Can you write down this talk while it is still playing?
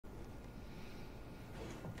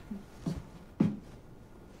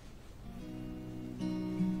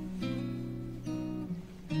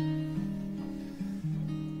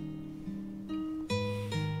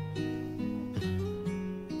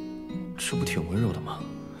挺温柔的嘛，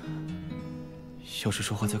要是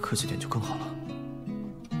说话再客气点就更好了。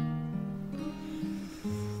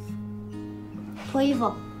脱衣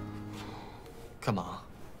服。干嘛？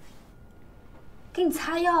给你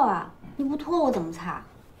擦药啊！你不脱我怎么擦？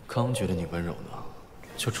刚觉得你温柔呢，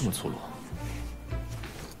就这么粗鲁？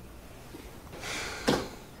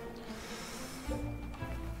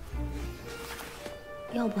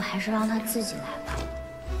要不还是让他自己来吧。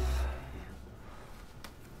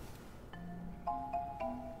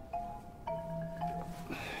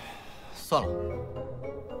算了，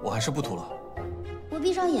我还是不涂了。我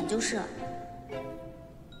闭上眼就是。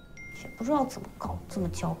也不知道怎么搞，这么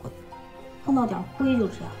娇贵，碰到点灰就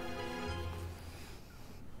这样。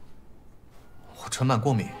我尘螨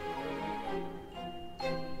过敏。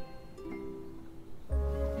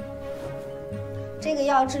这个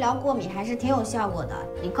药治疗过敏还是挺有效果的。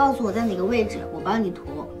你告诉我在哪个位置，我帮你涂。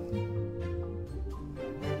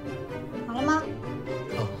好了吗？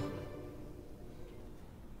好。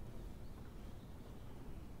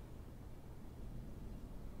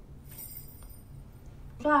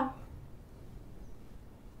这儿。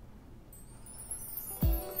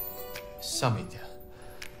下面一点。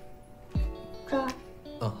这儿。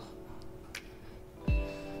嗯。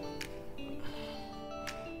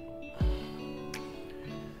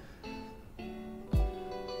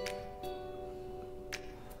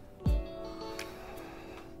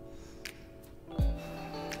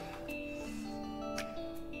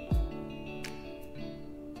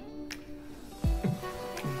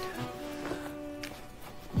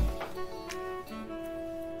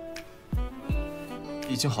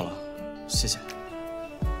已经好了，谢谢。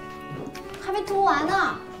还没涂完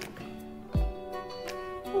呢，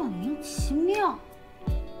莫名其妙。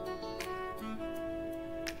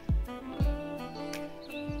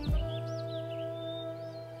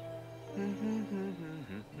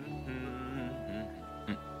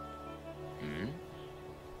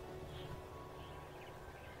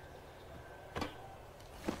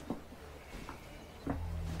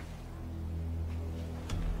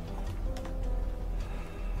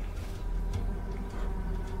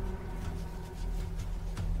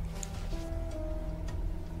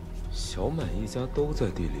小满一家都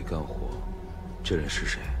在地里干活，这人是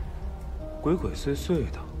谁？鬼鬼祟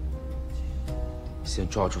祟的，先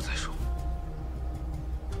抓住再说。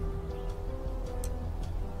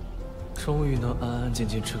终于能安安静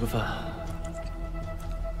静吃个饭。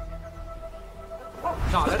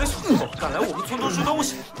哪来的小偷敢来我们村偷吃东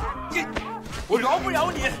西？我饶不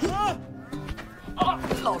了你！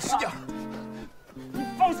老实点！你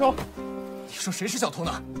放手！你说谁是小偷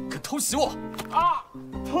呢？敢偷袭我！啊！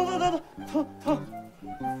疼！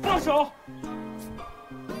放手！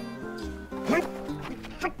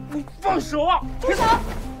你放手啊！住手！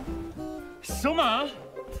小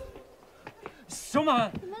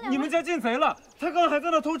满，你们家进贼了！他刚刚还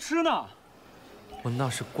在那偷吃呢。我那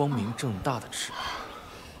是光明正大的吃。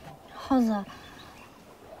耗子，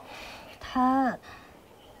他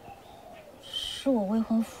是我未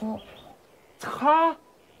婚夫。他？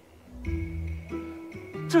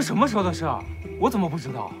这什么时候的事啊？我怎么不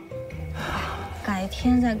知道？改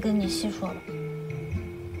天再跟你细说吧。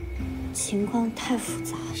情况太复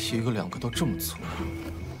杂，一个两个都这么粗。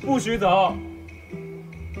不许走！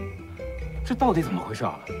这到底怎么回事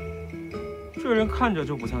啊？这人看着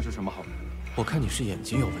就不像是什么好人。我看你是眼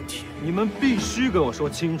睛有问题。你们必须给我说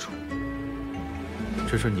清楚。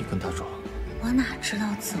这事你跟他说。我哪知道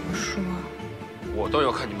怎么说？我倒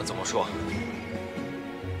要看你们怎么说。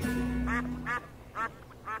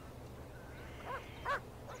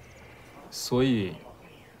所以，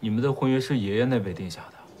你们的婚约是爷爷那辈定下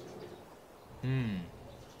的。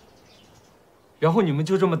然后你们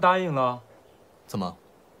就这么答应了？怎么？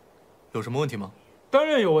有什么问题吗？当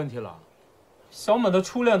然有问题了。小满的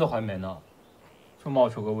初恋都还没呢，就冒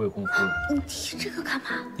出个未婚夫。你提这个干嘛？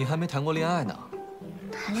你还没谈过恋爱呢。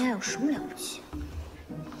谈恋爱有什么了不起？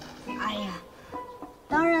哎呀，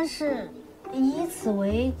当然是以此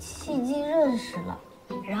为契机认识了，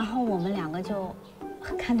然后我们两个就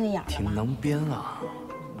看对眼了。挺能编啊。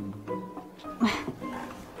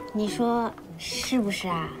你说是不是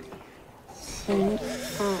啊？行，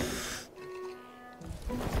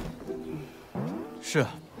是。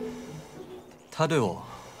他对我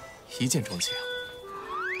一见钟情。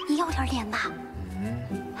你要点脸吧。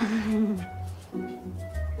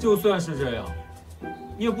就算是这样，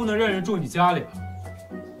你也不能让人住你家里吧？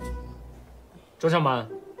周小满，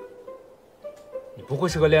你不会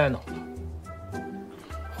是个恋爱脑吧？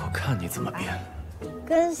我看你怎么编。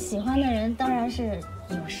跟喜欢的人当然是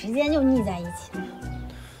有时间就腻在一起的。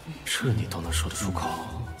这你都能说得出口？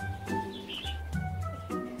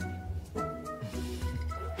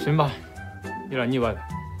行吧，有点腻歪的。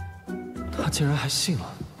他竟然还信了。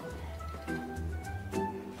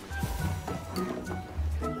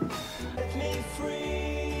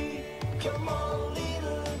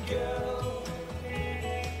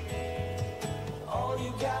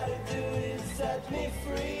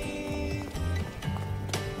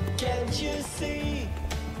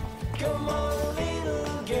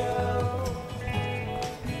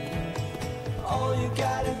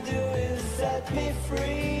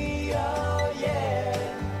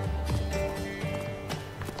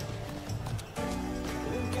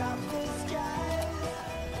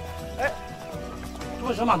这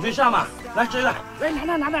不小马对象吗？来这个，来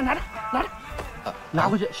拿着，拿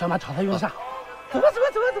回去，小马炒菜用得上。走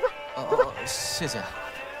吧。谢谢。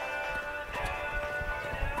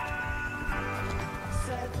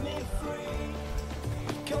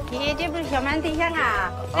你这不是小马对象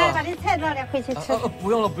啊？来，把这菜做了，回去吃。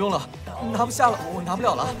不用了，拿不下了，我拿不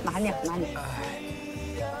了了。拿你。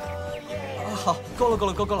好，够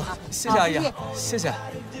了，谢谢阿姨，谢谢。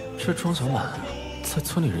这庄小满在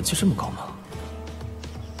村里人气这么高吗？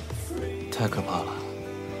太可怕了，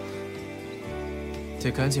得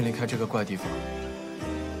赶紧离开这个怪地方。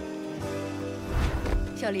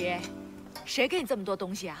小李，谁给你这么多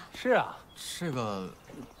东西啊？是啊，这个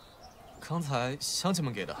刚才乡亲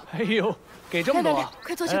们给的。哎呦，给这么多啊！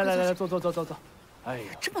快坐下，来，坐。哎呀，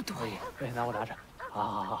这么多呀！拿我拿着。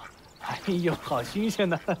好。哎呦，好新鲜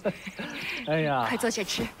的！哎呀，快坐下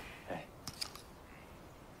吃。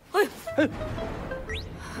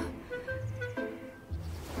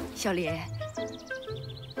小李，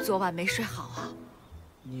昨晚没睡好啊？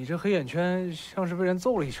你这黑眼圈像是被人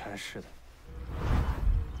揍了一拳似的。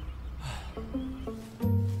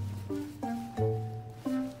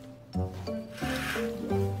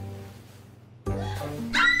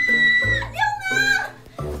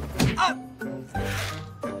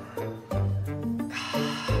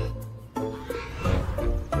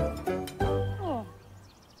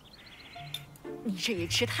你这也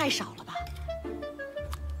吃太少了吧？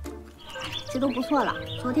这都不错了。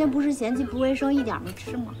昨天不是嫌弃不卫生，一点没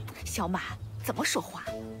吃吗？小满，怎么说话？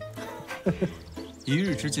一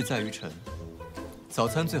日之计在于晨，早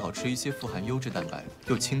餐最好吃一些富含优质蛋白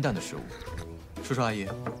又清淡的食物。叔叔阿姨，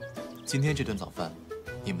今天这顿早饭，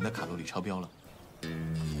你们的卡路里超标了。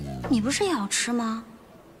你不是也要吃吗？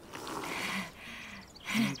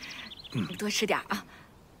你多吃点啊。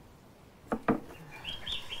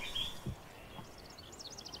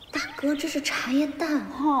大哥，这是茶叶蛋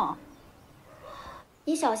哈，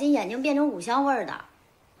你小心眼睛变成五香味的，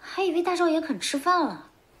还以为大少爷肯吃饭了。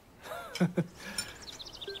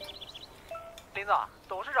林总，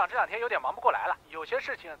董事长这2天有点忙不过来了，有些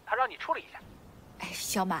事情他让你处理一下。哎，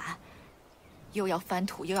小满，又要翻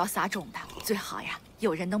土又要撒种的，最好呀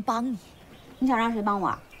有人能帮你。你想让谁帮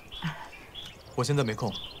我？我现在没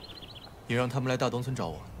空，你让他们来大东村找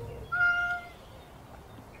我。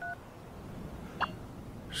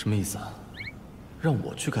什么意思啊？让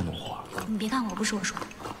我去干农活？你别看我，不是我说的。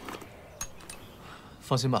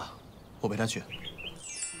放心吧，我陪他去。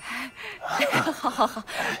好，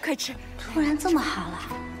快吃。突然这么好了？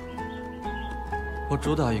我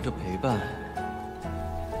主打一个陪伴。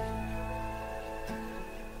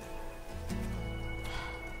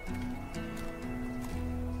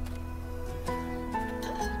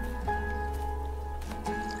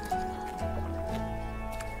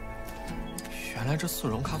原来这速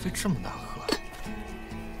溶咖啡这么难喝。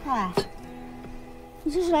哎，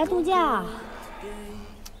你这是来度假啊？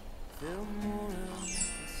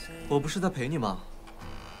我不是在陪你吗？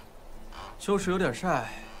就是有点晒，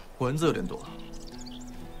蚊子有点多。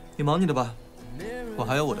你忙你的吧，我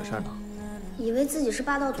还有我的事儿呢。以为自己是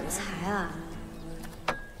霸道总裁啊？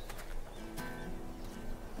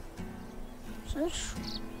真是。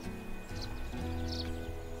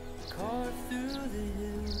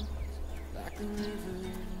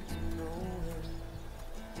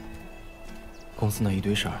公司那一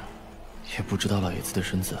堆事儿，也不知道老爷子的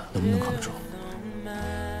身子能不能扛得住。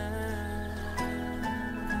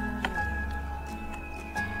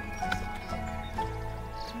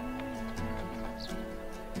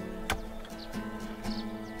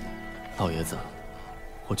老爷子，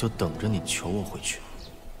我就等着你求我回去。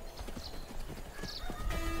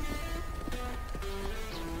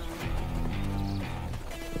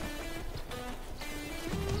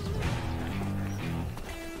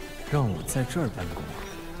让我在这儿办公，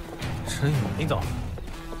真有林总，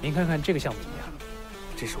您看看这个项目怎么样？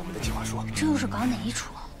这是我们的计划书。这又是搞哪一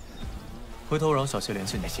出？回头让小谢联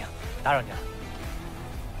系你。行，打扰您了。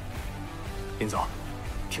林总，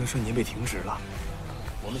听说您被停职了，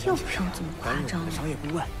我们想请用不用这么夸张？商业顾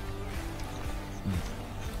问。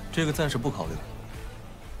这个暂时不考虑。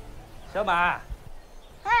小满，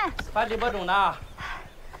哎，把这播种呢？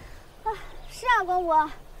是啊，公公，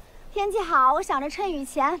天气好，我想着趁雨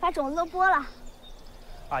前把种子都播了。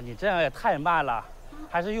啊，你这样也太慢了，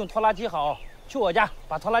还是用拖拉机好。去我家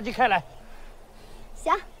把拖拉机开来。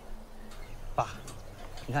行。爸，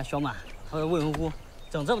你看小满他为未婚夫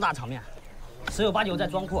整这么大场面，10有89在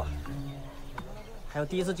装酷。还有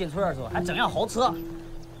第一次进村的时候还整辆豪车，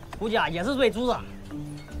估计啊也是喂猪子。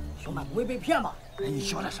小满不会被骗吧？哎，你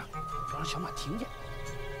小点声，别让小满听见。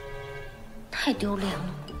太丢脸了。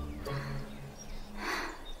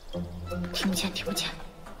听不见，听不见。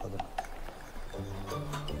好的。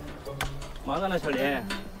忙着呢，小林。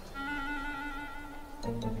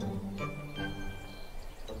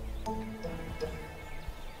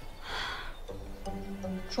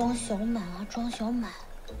庄小满啊，庄小满，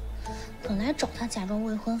本来找他假装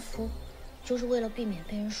未婚夫，就是为了避免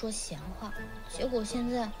被人说闲话，结果现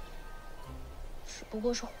在只不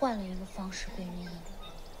过是换了一个方式被人赢。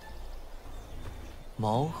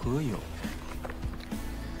毛和友。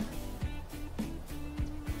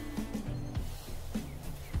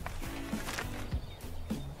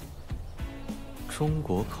中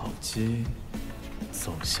国烤鸡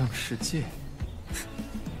走向世界，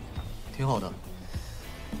挺好的。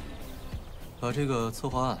把这个策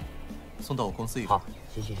划案送到我公司一份。好，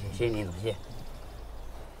谢谢您，总谢。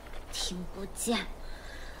听不见，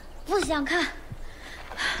不想看，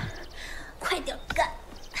快点干！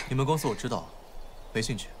你们公司我知道，没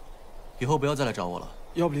兴趣，以后不要再来找我了。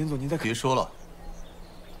要不林总您再别说了。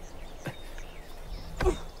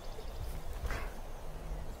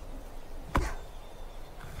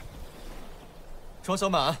庄小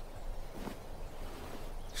满，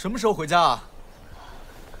什么时候回家啊？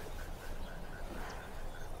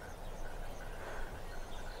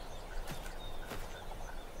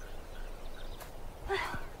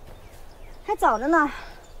还早着呢，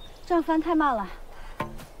这样翻太慢了。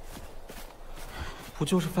不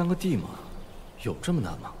就是翻个地吗？有这么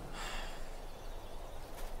难吗？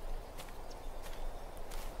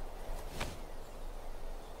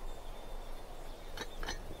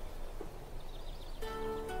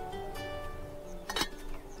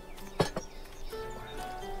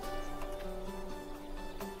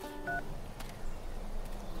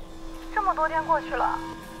这么多天过去了，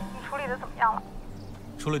你处理的怎么样了？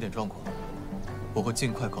出了点状况，我会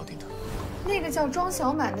尽快搞定它。那个叫庄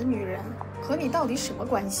小满的女人和你到底什么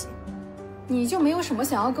关系？你就没有什么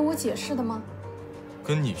想要跟我解释的吗？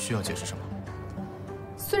跟你需要解释什么？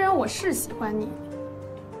虽然我是喜欢你，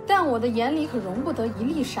但我的眼里可容不得一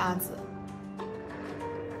粒沙子。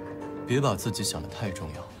别把自己想得太重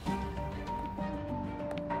要。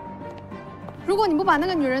如果你不把那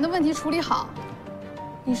个女人的问题处理好，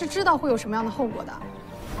你是知道会有什么样的后果的。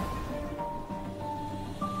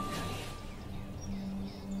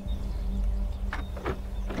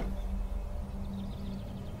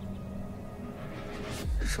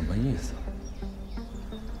什么意思？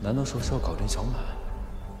难道说是要搞定小满？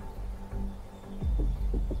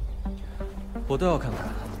我倒要看看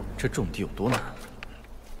这种地有多难。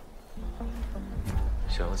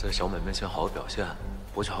想要在小满面前好好表现，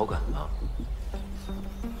博取好感吗？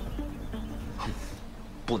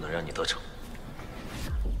不能让你得逞。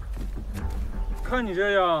看你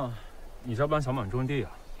这样，你是要帮小满种地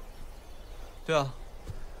啊？对啊，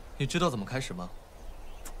你知道怎么开始吗？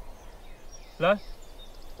来，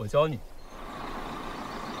我教你。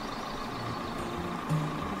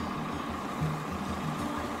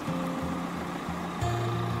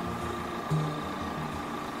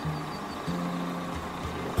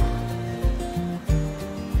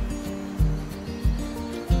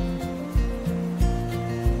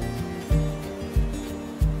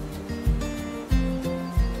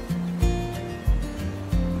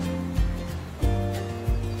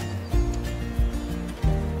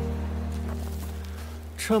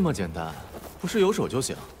这么简单，不是有手就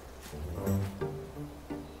行。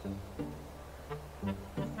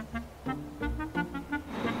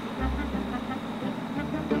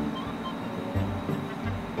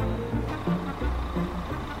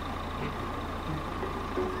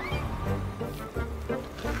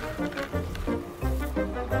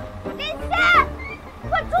林夏，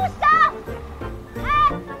快住手！哎，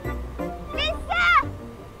林夏，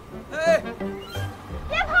哎，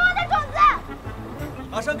别碰我的种子！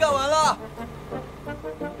马上干完了。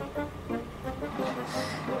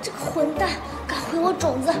这个混蛋，敢毁我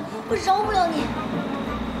种子，我饶不了你！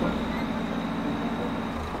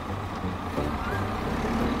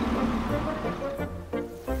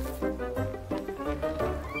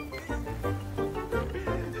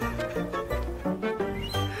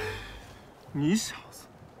你小子，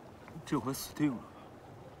这回死定了。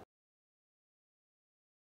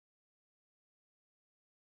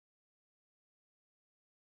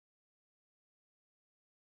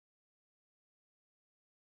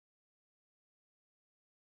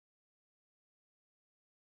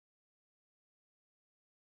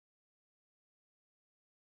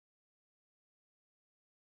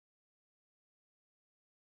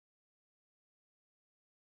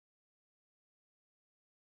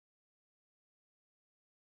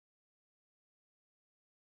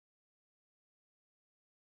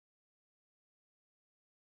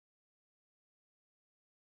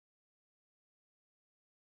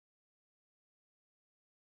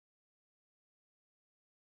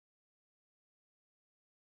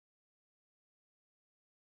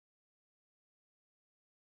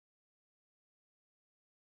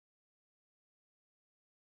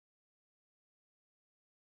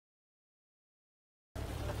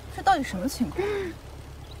这到底什么情况？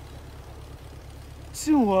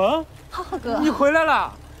静雯，浩浩哥，你回来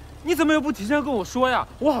了，你怎么又不提前跟我说呀？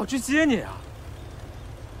我好去接你啊。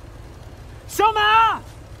小满，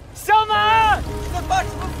小满，你在发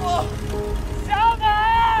什么疯？小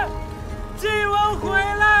满，静雯回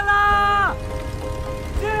来了，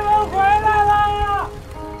静雯回来了。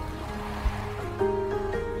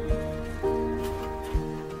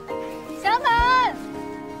小满，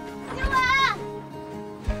静雯。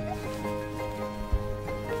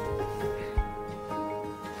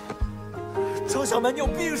张小满，你有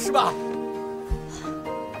病是吧？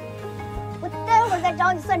我待会儿再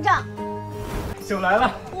找你算账。酒来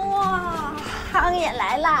了。哇，汤也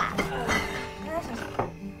来啦！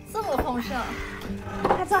这么丰盛，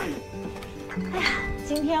快坐。哎呀，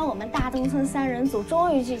今天我们大东村3人组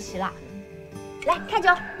终于聚齐了。来，开酒。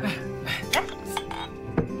来。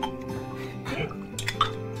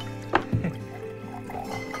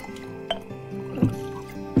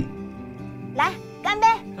来，干杯！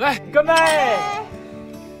来，干杯！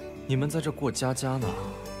你们在这过家家呢？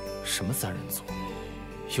什么3人组？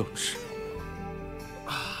幼稚！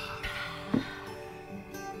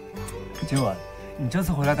静雯，你这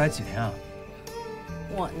次回来待几天啊？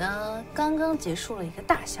我呢刚刚结束了一个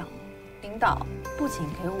大项目，领导不仅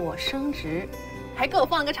给我升职，还给我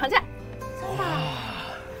放了个长假。真的？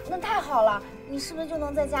那太好了，你是不是就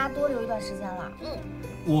能在家多留一段时间了？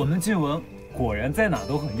我们静雯果然在哪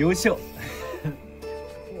都很优秀。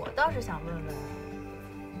我倒是想问问，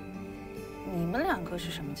你们2个是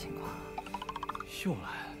什么情况？又来，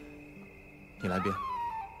你来编。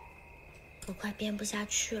我快编不下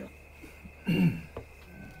去了。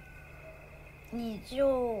你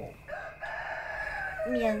就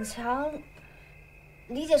勉强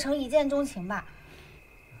理解成一见钟情吧。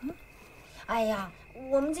哎呀，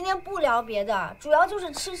我们今天不聊别的，主要就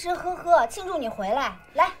是吃吃喝喝，庆祝你回来。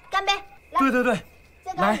来，干杯！来，对对对，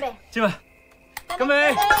再干一杯。静雯，干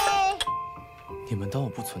杯！你们当我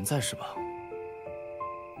不存在是吧？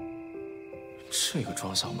这个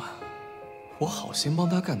庄小满，我好心帮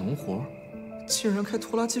他干农活，竟然开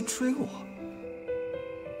拖拉机追我。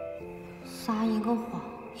撒一个谎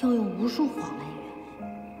要用无数谎来圆，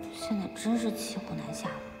现在真是骑虎难下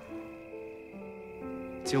了。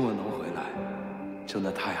静雯能回来，真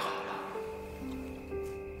的太好了。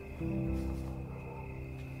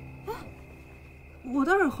我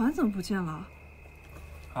的耳环怎么不见了？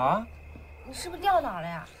啊？你是不是掉哪儿了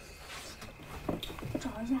呀？找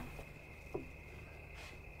一下。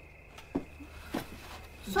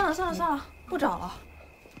算了算了算了，不找了。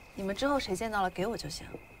你们之后谁见到了给我就行。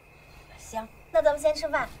行，那咱们先吃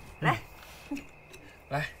饭。来，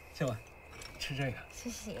来，静雯，吃这个。谢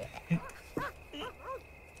谢。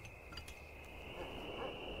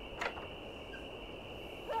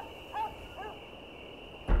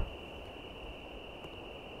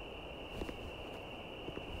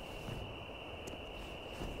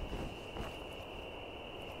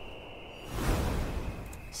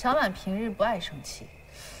小满平日不爱生气，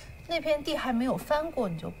那片地还没有翻过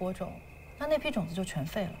你就播种，那批种子就全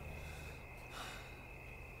废了。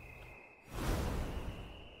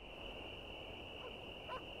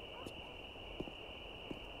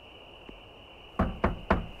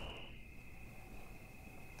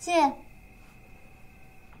进。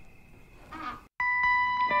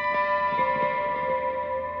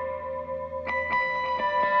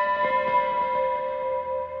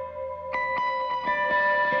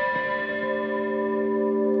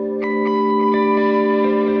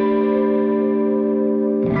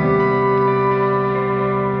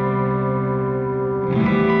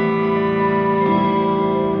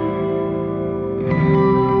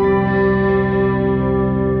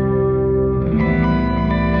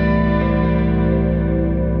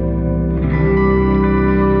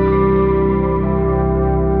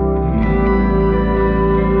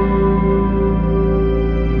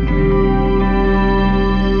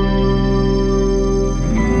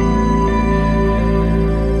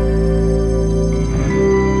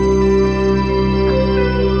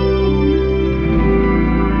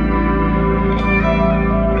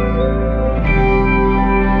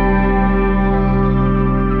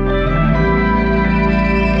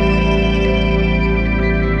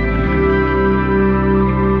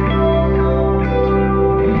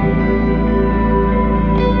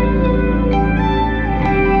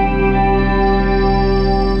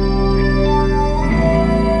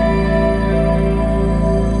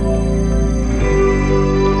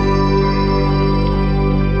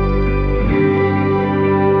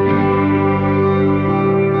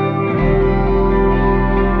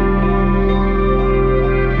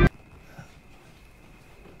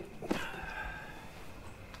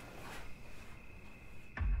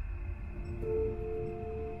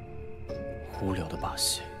无聊的把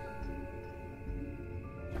戏。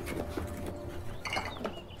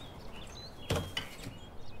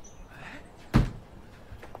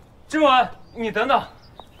志文，你等等。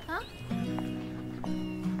啊？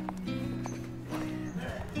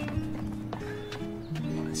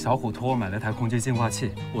小虎托我买了台空气净化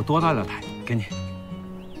器，我多带了台，给你。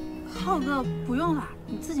浩哥，不用了，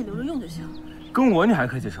你自己留着用就行。跟我你还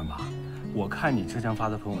客气什么？我看你之前发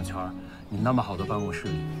的朋友圈，你那么好的办公室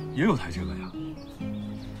里也有台这个呀。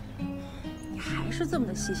你还是这么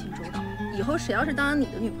的细心周到，以后谁要是当了你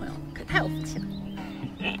的女朋友，可太有福气了。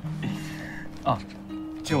啊，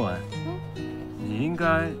静雯，你应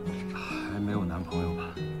该还没有男朋友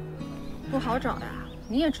吧？不好找呀，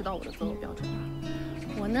你也知道我的择偶标准吧？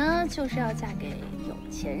我呢，就是要嫁给有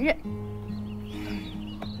钱人。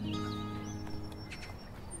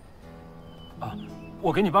啊，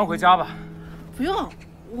我给你搬回家吧。不用，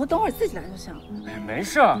我等会儿自己来就行。哎，没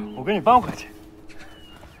事，我给你搬回去。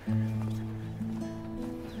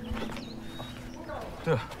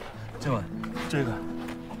对了，静雯，这个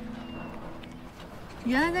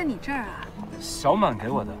原来在你这儿啊？小满给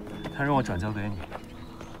我的，他让我转交给你。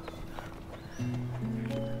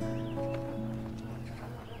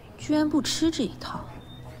居然不吃这一套。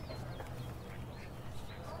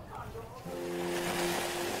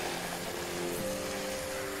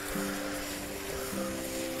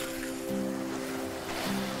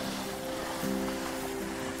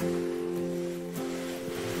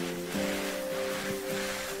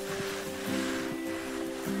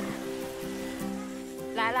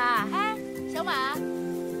来啦！哎，小满，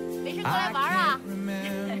没事过来玩啊！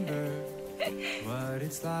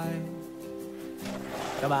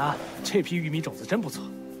小满，这批玉米种子真不错，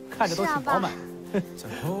看着都挺饱满。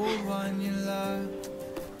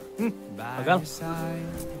好干了。上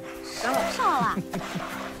了。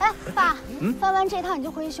哎，爸，翻完这套你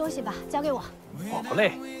就回去休息吧，交给我。我不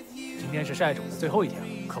累，今天是晒种的最后一天，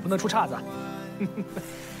可不能出岔子。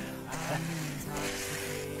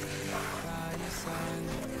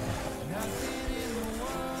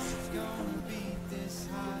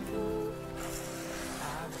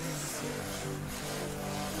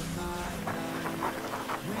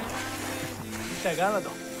晒干了都。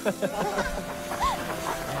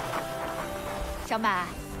小满，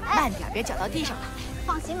慢点，别搅到地上了。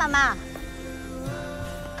放心，妈妈。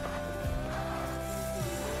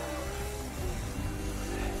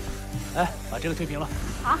哎，把这个推平了。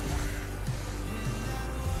好。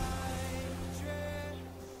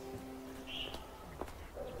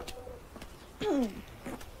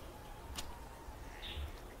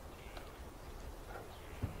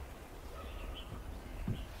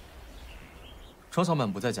庄小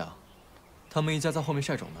满不在家，他们一家在后面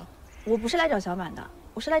晒种呢。我不是来找小满的，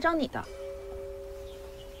我是来找你的。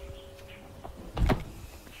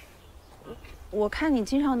我看你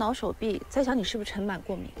经常挠手臂，在想你是不是尘螨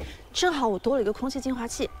过敏。正好我多了一个空气净化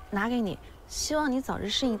器，拿给你，希望你早日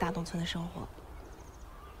适应大农村的生活。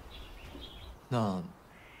那，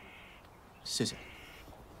谢谢。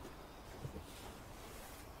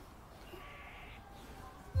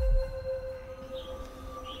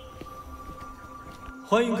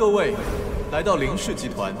欢迎各位来到林氏集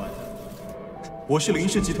团，我是林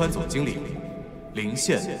氏集团总经理林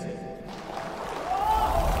宪。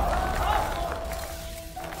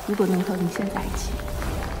如果能和林宪在一起，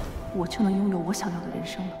我就能拥有我想要的人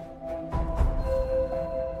生了。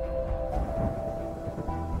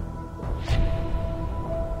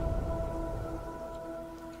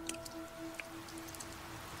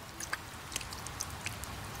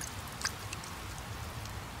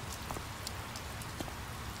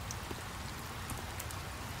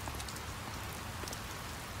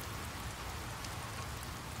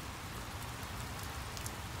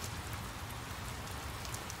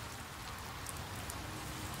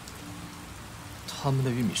他们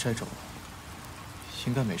的玉米晒肿了，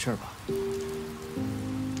应该没事吧？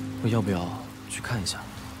我要不要去看一下？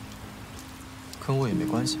跟我也没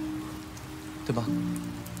关系，对吧？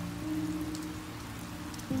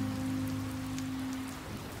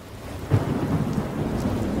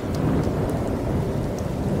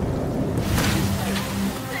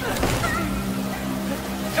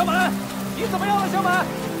小满，你怎么样了，小满？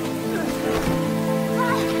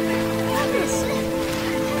没事。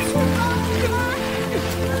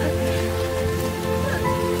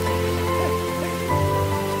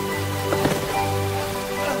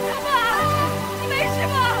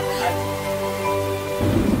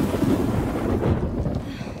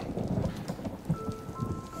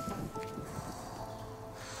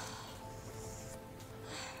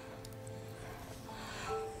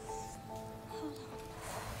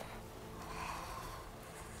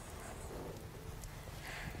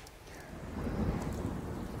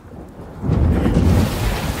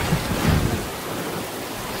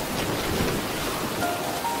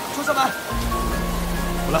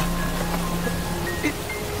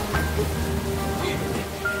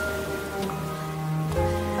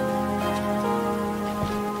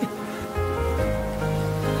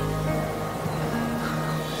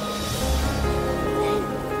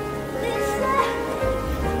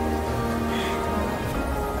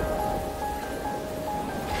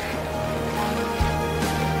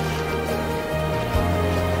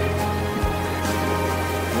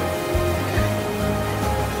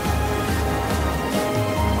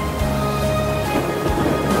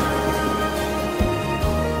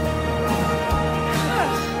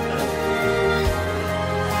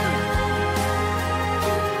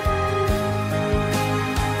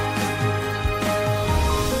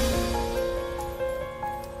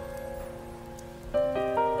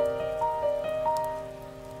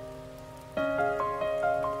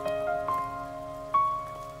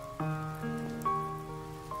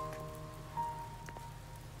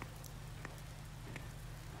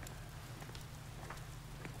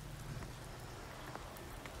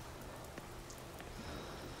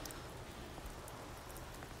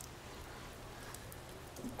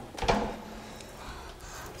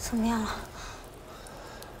怎么样了？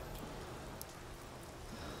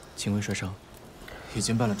轻微摔伤，已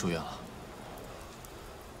经办了住院了。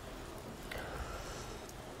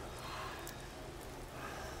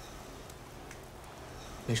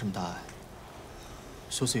没什么大碍，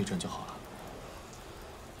休息一阵就好了。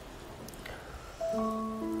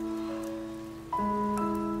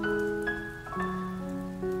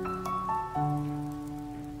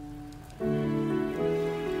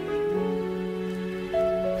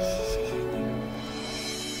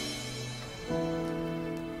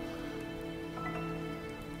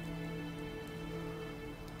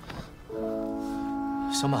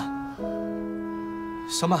 小马，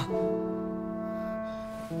小马，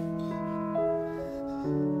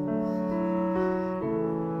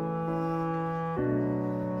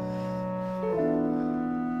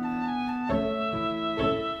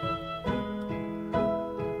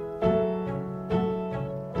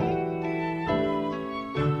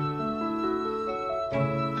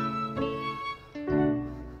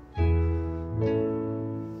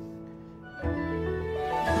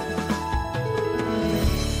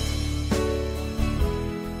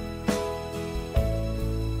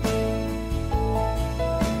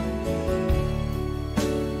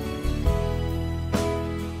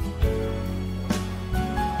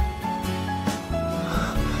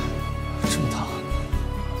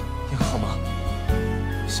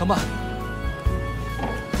小马，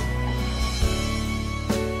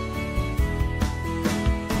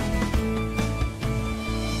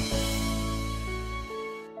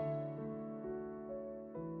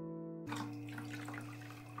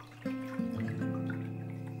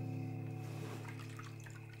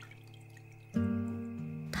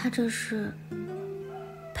他这是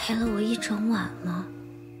陪了我一整晚吗？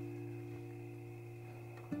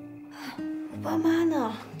我爸妈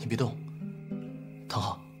呢？你别动，躺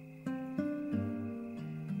好。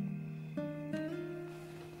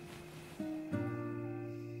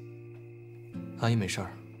 阿姨没事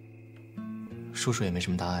儿，叔叔也没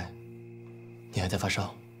什么大碍，你还在发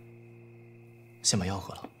烧，先把药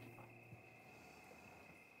喝了。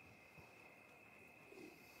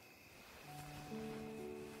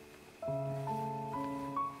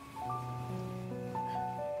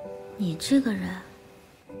你这个人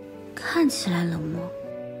看起来冷漠，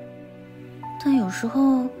但有时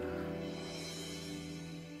候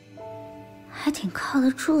还挺靠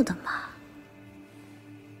得住的嘛。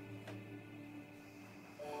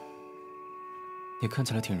 你看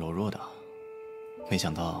起来挺柔弱的，没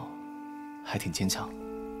想到还挺坚强。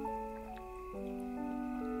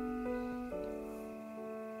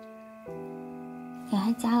你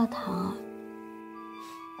还加了糖啊？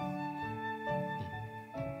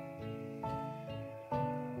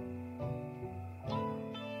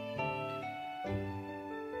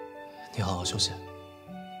你好好休息，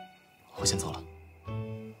我先走了。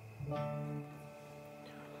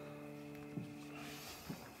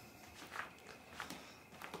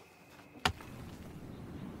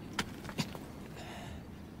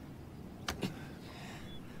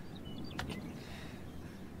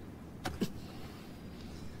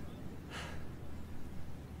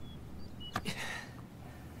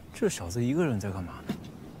 这小子一个人在干嘛呢？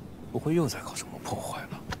不会又在搞什么破坏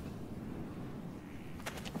吧？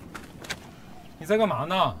你在干嘛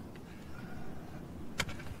呢？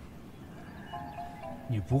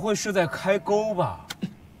你不会是在开钩吧？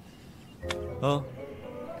啊？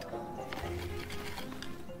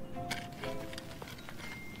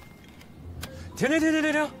停！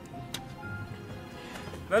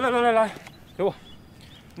来，给我！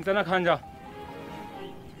你在那看着。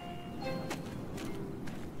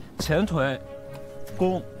 前腿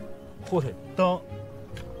弓，后腿蹬，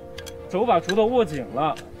手把锄头握紧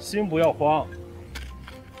了，心不要慌。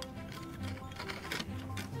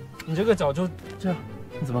你这个脚就这样，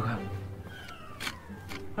你怎么看？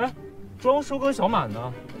哎，庄叔跟小满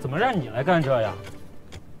呢？怎么让你来干这呀？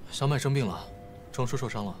小满生病了，庄叔受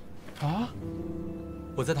伤了。啊？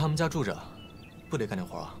我在他们家住着，不得干点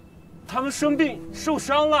活啊？他们生病受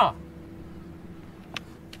伤了。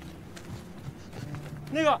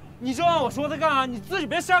 那个，你就按我说的干啊！你自己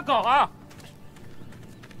别瞎搞啊！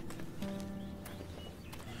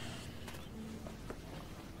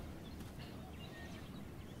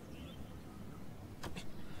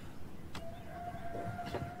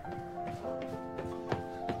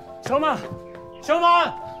小满，小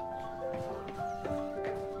满，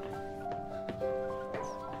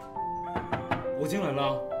我进来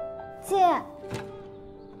了。姐。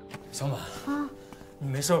小满啊，你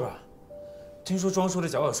没事吧？ 听说庄叔的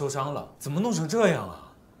脚也受伤了，怎么弄成这样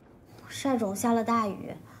啊？晒肿，下了大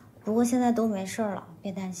雨，不过现在都没事了，别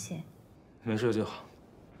担心。没事就好。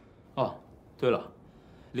哦，对了，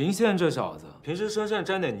林宪这小子平时身上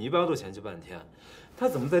沾点泥巴都嫌弃半天，他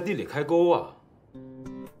怎么在地里开沟啊？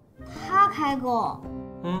他开沟？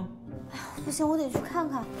嗯，不行，我得去看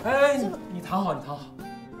看。哎，你躺好，你躺好，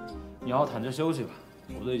你要躺着休息吧，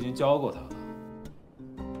我都已经教过他了。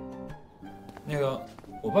那个，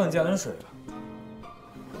我帮你加点水吧。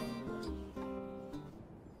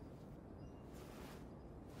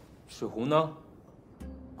水壶呢？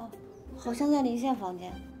哦，好像在林宪房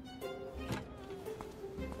间。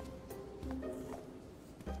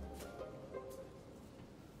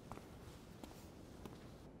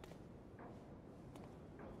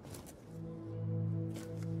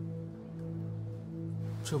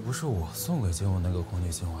这不是我送给金文那个空气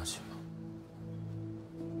净化器吗？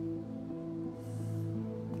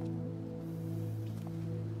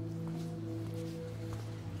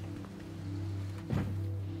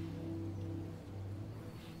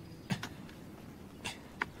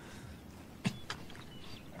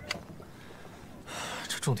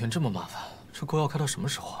这种田这么麻烦，这沟要开到什么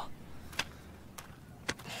时候啊？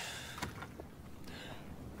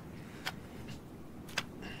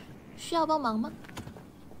需要帮忙吗？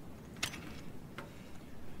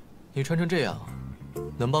你穿成这样，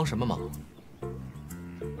能帮什么忙？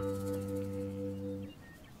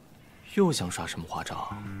又想耍什么花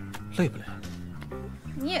招？累不累？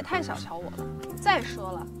你也太小瞧我了。再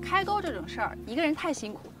说了，开沟这种事儿，一个人太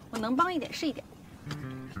辛苦，我能帮一点是一点。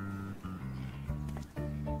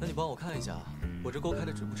那你帮我看一下，我这沟开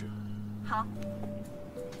的直不直？好。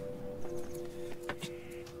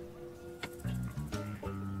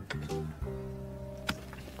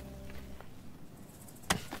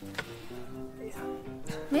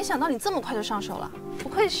没想到你这么快就上手了，不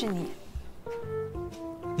愧是你。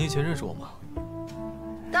你以前认识我吗？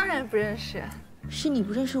当然不认识，是你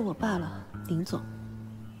不认识我罢了，林总。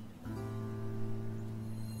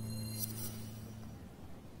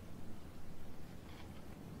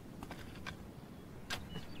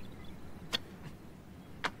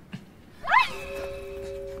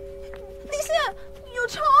林宪，有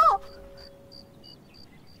虫！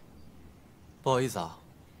不好意思啊，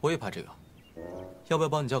我也怕这个。要不要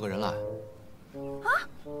帮你叫个人来？啊，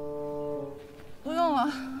不用了。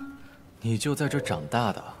你就在这长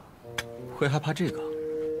大的，会害怕这个？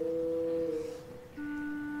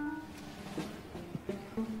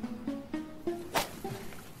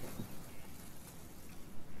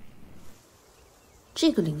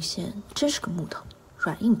这个林宪真是个木头，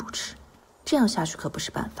软硬不吃，这样下去可不是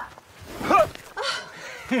办法。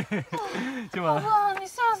今晚，哇，你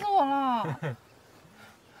吓死我了！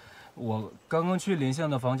我刚刚去林宪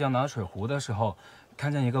的房间拿水壶的时候，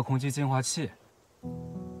看见一个空气净化器。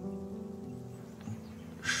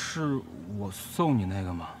是我送你那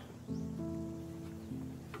个吗？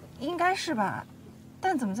应该是吧，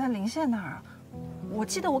但怎么在林宪那儿啊？我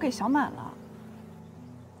记得我给小满了。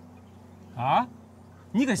啊？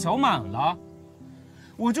你给小满了？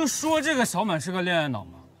我就说这个小满是个恋爱脑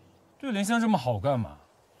嘛，对林宪这么好干嘛？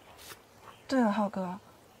对了，浩哥，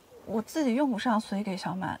我自己用不上，所以给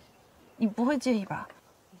小满。你不会介意吧？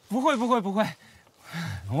不会，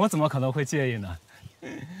我怎么可能会介意呢？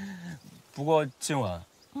不过今晚，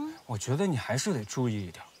我觉得你还是得注意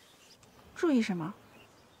一点。注意什么？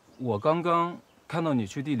我刚刚看到你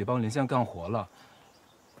去地里帮林宪干活了。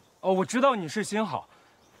哦，我知道你是心好，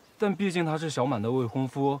但毕竟他是小满的未婚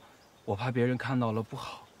夫，我怕别人看到了不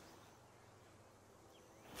好。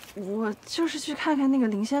我就是去看看那个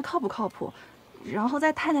林宪靠不靠谱，然后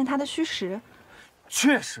再探探他的虚实。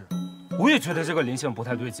确实，我也觉得这个林宪不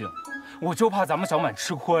太对劲，我就怕咱们小满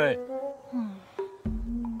吃亏。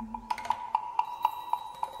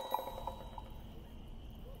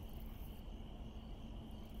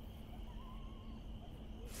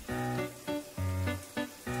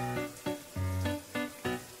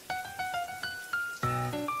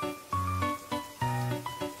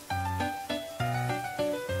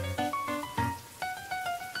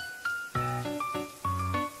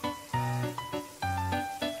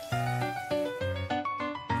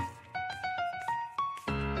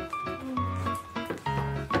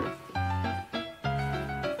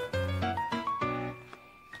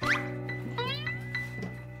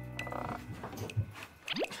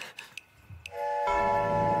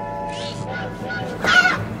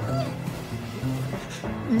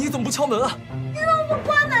你怎么不敲门啊？你怎么不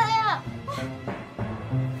关门呀？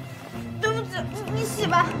对不起，你洗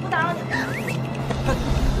吧，不打扰你。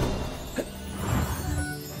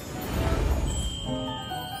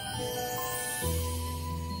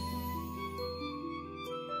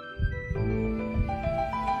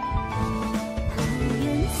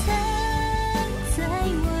远藏在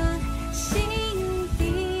我心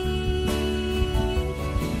底。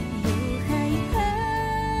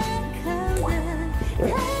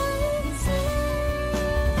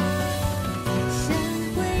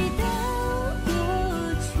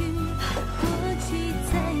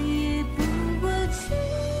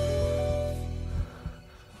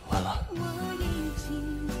完了，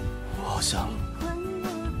我好像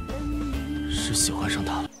是喜欢上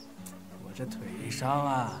他了。我这腿一伤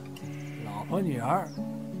啊，老婆女儿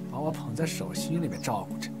把我捧在手心里面照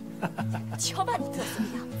顾着。瞧把你嘚瑟的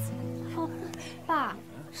样子！哦，爸，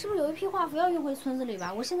是不是有一批化肥要运回村子里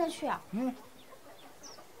吧？我现在去啊。嗯。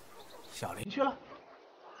小林去了。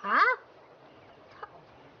啊？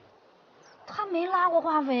他没拉过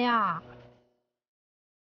化肥啊？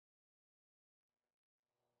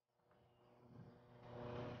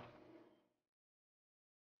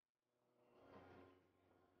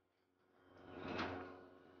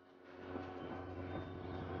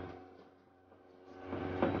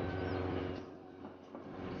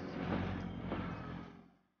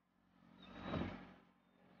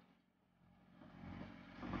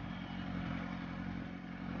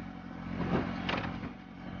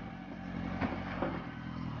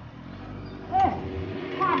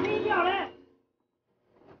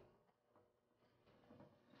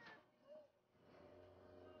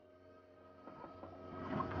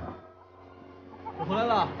我回来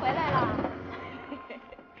了。回来了，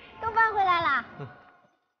都搬回来了。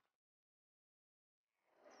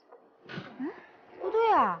嗯，不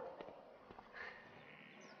对啊。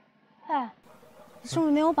哎，你是不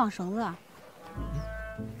是没有绑绳子啊？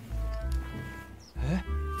哎，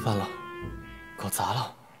完了，搞砸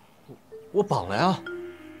了。我绑了呀。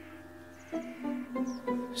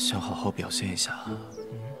想好好表现一下，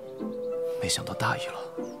没想到大意了。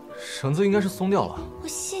绳子应该是松掉了。我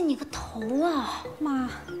信你个头啊！妈，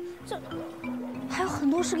这还有很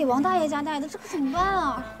多是给王大爷家带的，这可怎么办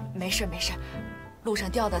啊？没事没事，路上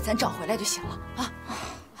掉的咱找回来就行了啊。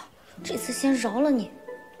这次先饶了你。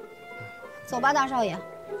走吧，大少爷，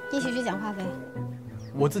一起去捡化肥。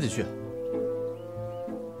我自己去。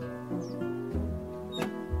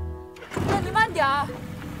那你慢点儿。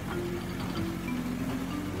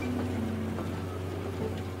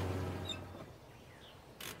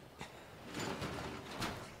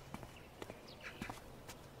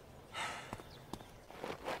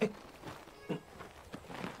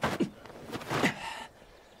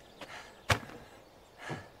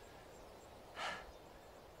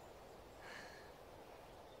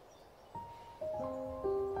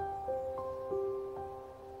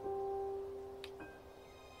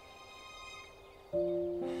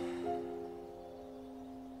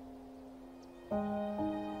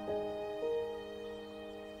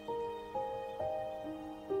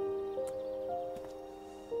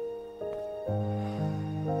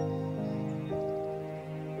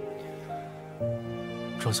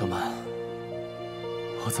庄小满，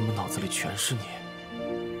我怎么脑子里全是你？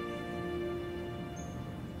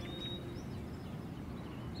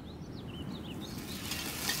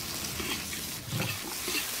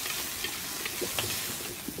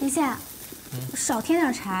林夏，少添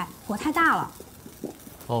点柴，火太大了。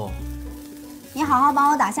哦，你好好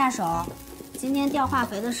帮我打下手，今天掉化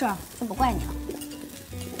肥的事儿就不怪你了。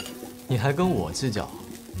你还跟我计较？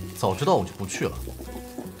早知道我就不去了。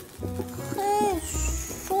嘿，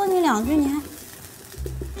说你两句，你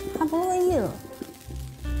还不乐意了。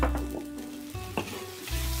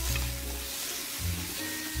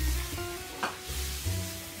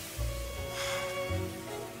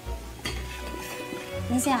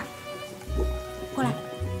林夏，过来。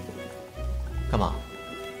干嘛？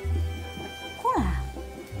过来。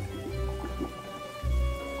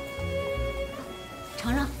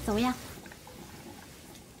尝尝怎么样？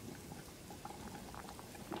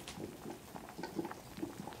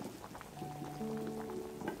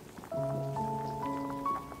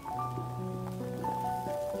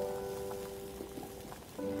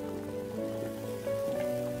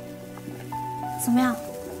怎么样？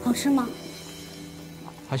好吃吗？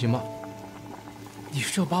还行吧。你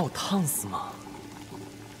是要把我烫死吗？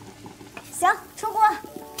行，出锅。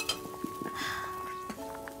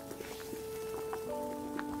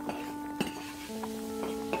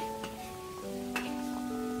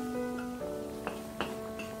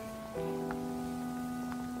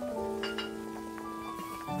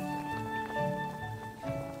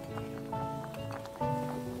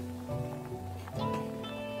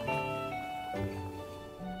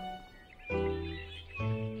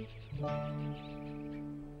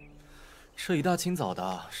这一大清早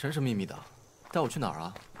的，神神秘秘的，带我去哪儿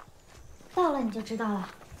啊？到了你就知道了，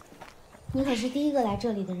你可是第一个来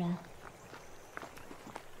这里的人。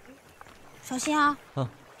小心啊！嗯，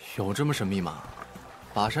有这么神秘吗？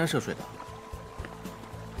跋山涉水的。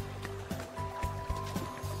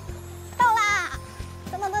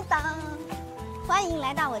欢迎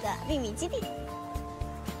来到我的秘密基地。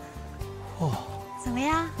哇，怎么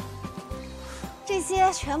样？这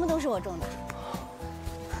些全部都是我种的。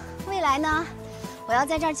未来呢，我要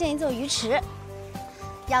在这儿建一座鱼池，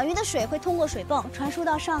养鱼的水会通过水泵传输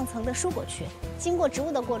到上层的蔬果区，经过植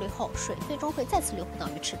物的过滤后，水最终会再次流回到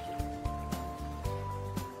鱼池里。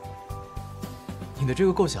你的这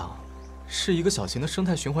个构想，是一个小型的生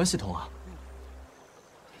态循环系统啊？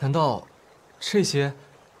难道这些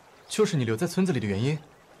就是你留在村子里的原因？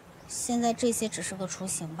现在这些只是个雏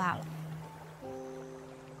形罢了。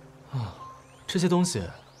啊，这些东西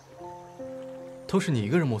都是你一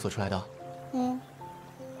个人摸索出来的？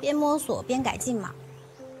边摸索边改进嘛。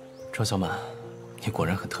庄小满，你果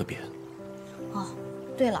然很特别。哦，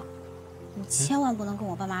对了，你千万不能跟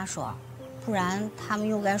我爸妈说，不然他们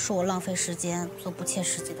又该说我浪费时间做不切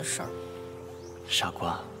实际的事儿。傻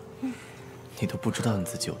瓜，你都不知道你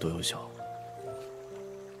自己有多优秀。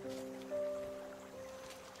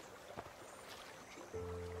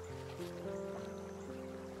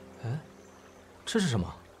哎，这是什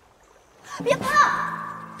么？别碰！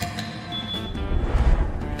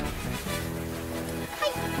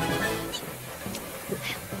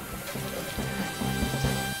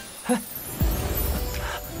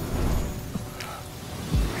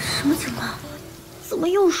什么情况？怎么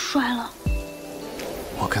又摔了？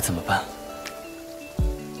我该怎么办？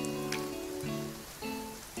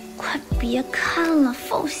快别看了，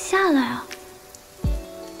放下来啊！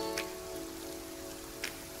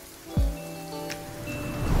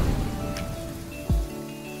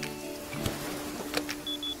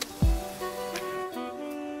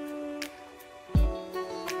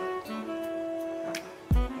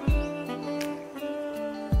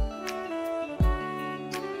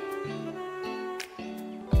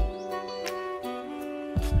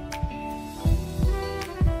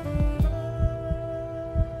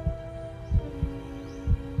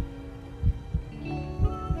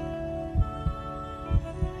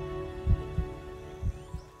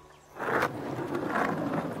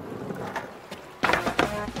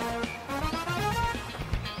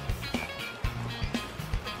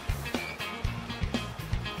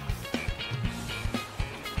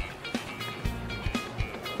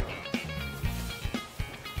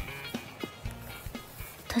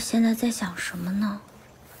他现在在想什么呢？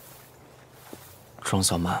庄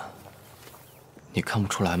小曼，你看不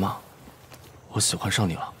出来吗？我喜欢上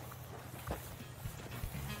你了。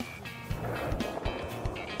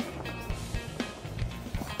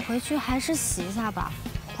回去还是洗一下吧，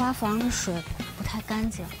花房的水不太干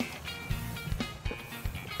净。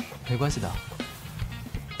没关系的。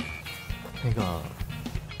那个，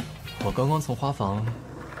我刚刚从花房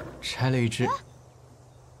摘了一只。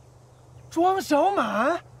庄小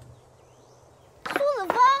满，苏子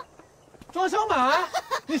峰，庄小满，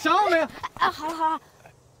你想我没有？啊，好了好了，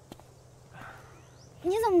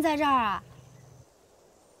你怎么在这儿啊？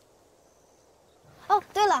哦，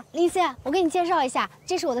对了，林仙，我给你介绍一下，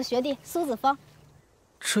这是我的学弟苏子峰。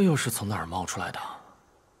这又是从哪儿冒出来的？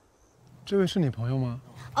这位是你朋友吗？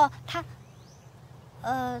哦，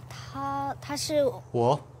他是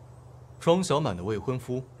我，庄小满的未婚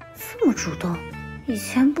夫。这么主动，以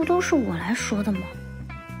前不都是我来说的吗？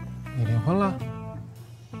你离婚了？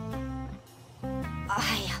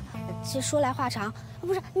哎呀，这说来话长，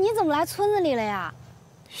不是你怎么来村子里了呀？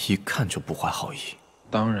一看就不怀好意。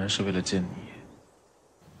当然是为了见你。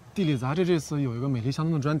地理杂志这次有一个美丽相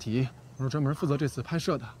通的专题，我是专门负责这次拍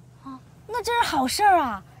摄的。哦，那这是好事儿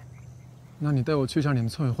啊！那你带我去一下你们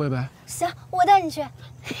村委会呗？行，我带你去。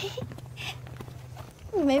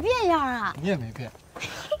你没变样啊？你也没变。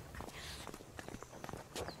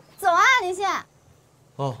走啊，林仙。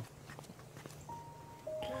哦，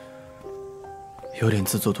有点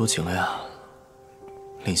自作多情了呀，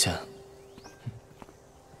林仙。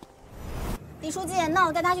李书记，那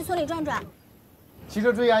我带他去村里转转。骑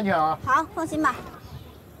车注意安全啊！好，放心吧。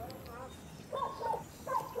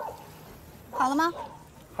好了吗？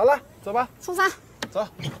好了，走吧。出发。走。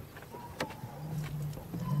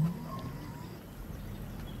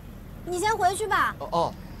你先回去吧。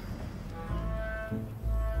哦，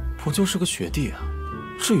不就是个学弟啊，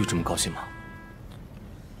至于这么高兴吗？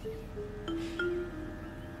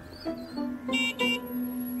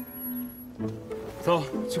走，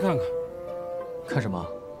去看看。看什么？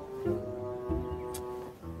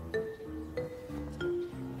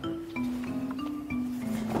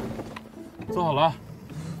坐好了。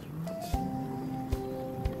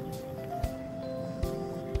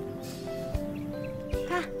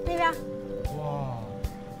看那边。哇，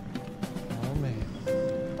好美。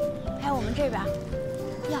还有我们这边。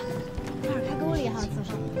呀，马尔开沟里也好有姿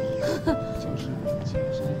势。就是前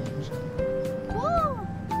山。哇！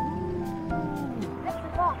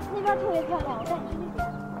那边特别漂亮，我带你去那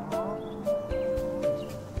边。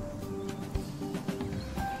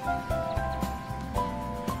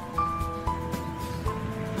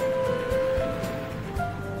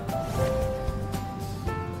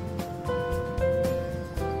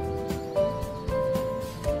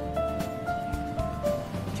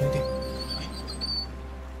停停。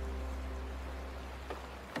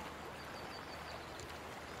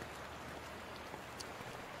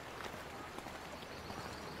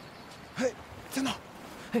嘿，在哪？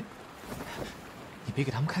嘿，你别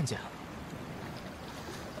给他们看见啊！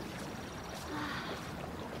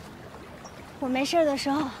我没事的时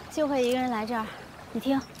候就会一个人来这儿，你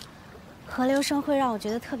听，河流声会让我觉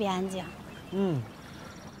得特别安静。嗯，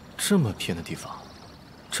这么偏的地方，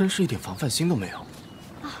真是一点防范心都没有。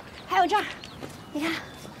啊，还有这儿，你看，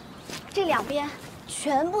这两边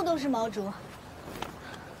全部都是毛竹。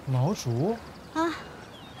毛竹？啊，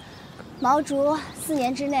毛竹4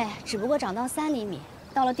年之内只不过长到3厘米，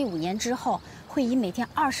到了第5年之后，会以每天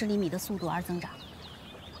20厘米的速度而增长。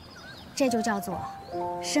这就叫做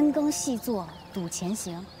深耕细作，笃前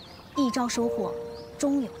行，一朝收获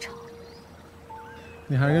终有成。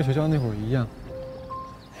你还是跟学校那会儿一样，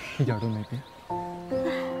一点都没变。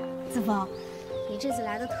子枫，你这次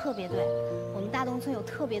来的特别对，我们大东村有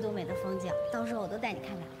特别多美的风景，到时候我都带你看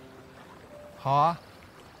看。好啊。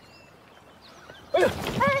哎呀，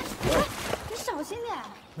你小心点。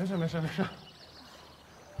没事没事没事。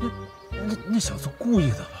那小子故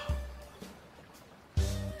意的吧？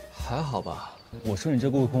还好吧。我说你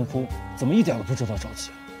这个未婚夫怎么一点都不知道着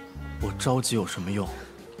急？我着急有什么用？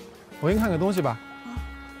我给你看个东西吧。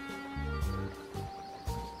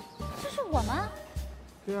这是我吗？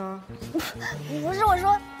对啊。不是，我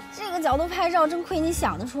说这个角度拍照，真亏你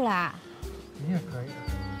想得出来。你也可以的，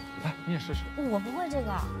来，你也试试。我不会这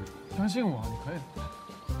个。相信我，你可以的。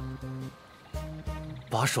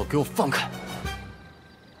把手给我放开！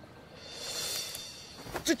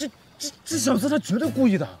这小子他绝对故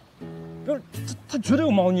意的，不是他绝对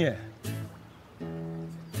有猫腻。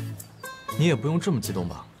你也不用这么激动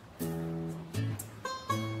吧？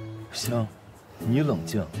行，你冷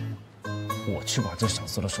静，我去把这小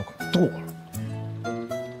子的手给剁了。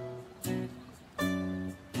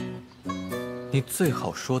你最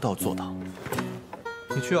好说到做到。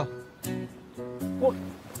你去啊。我。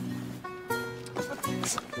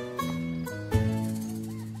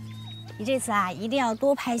你这次啊，一定要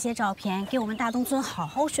多拍一些照片，给我们大东村好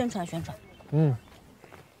好宣传宣传。嗯。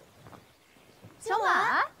小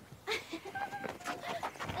满。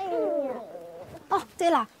哎呦。哦，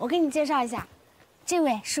对了，我给你介绍一下，这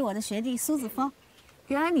位是我的学弟苏子枫。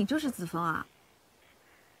原来你就是子枫啊！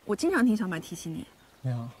我经常听小满提起你。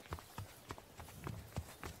你好。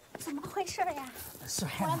怎么回事呀？是，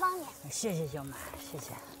我来帮你。谢谢小满，谢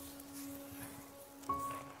谢。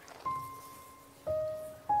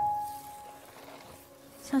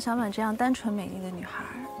像小满这样单纯美丽的女孩，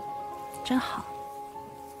真好。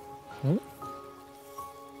嗯，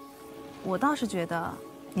我倒是觉得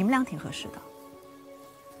你们俩挺合适的。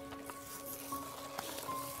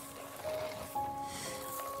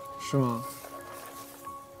是吗？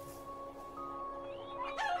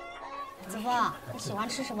子枫，你喜欢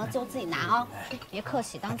吃什么就自己拿啊，别客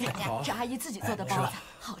气，当自己家。这阿姨自己做的包子，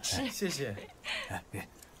好吃。谢谢。哎，别。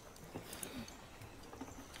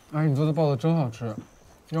阿姨，你做的包子真好吃，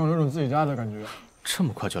让我有种自己家的感觉。这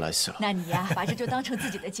么快就来袭了？那你呀，把这就当成自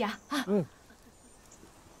己的家啊。嗯。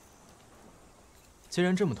既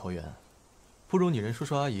然这么投缘，不如你认叔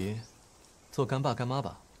叔阿姨做干爸干妈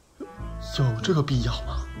吧。有这个必要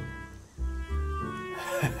吗？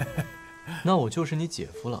那我就是你姐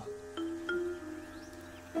夫了。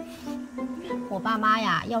我爸妈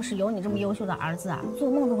呀，要是有你这么优秀的儿子啊，做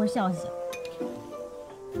梦都会笑醒。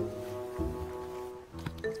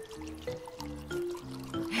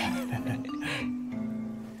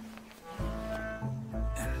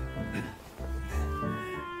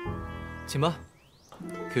请吧，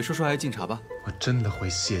给叔叔阿姨敬茶吧。我真的会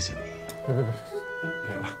谢谢你。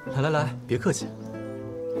别了。来来来，别客气。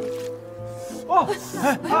哦，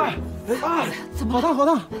怎么好烫好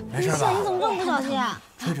烫？没事吧？你怎么这么不小心啊？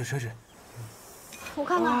吹吹吹吹。我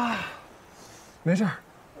看看。没事，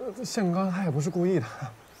宪刚他也不是故意的。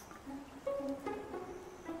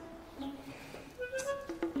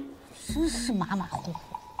真是马马虎虎。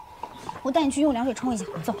我带你去用凉水冲一下，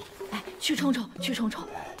走。哎，去冲冲，去冲冲。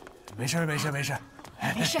没事没事没事。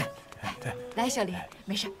没事。对，来，小李，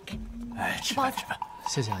没事，给，吃包子。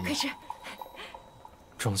谢谢阿姨。快吃。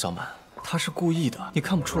庄小满，他是故意的，你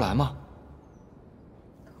看不出来吗？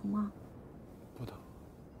疼吗？不疼。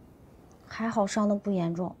还好伤得不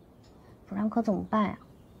严重，不然可怎么办呀？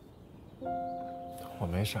疼我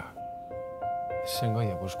没事儿，宪哥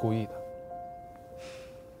也不是故意的。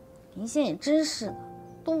林宪也真是的，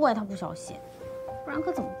都怪他不小心，不然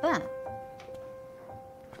可怎么办？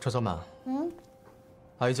赵小满，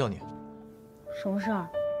阿姨叫你，什么事儿？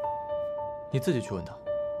你自己去问他。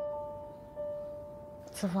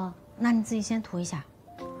子枫，那你自己先涂一下。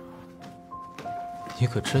你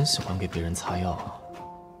可真喜欢给别人擦药啊！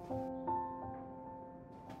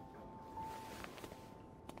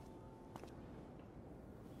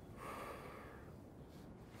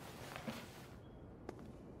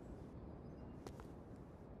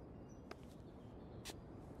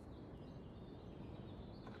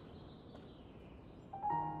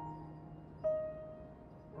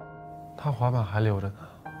他滑板还留着呢。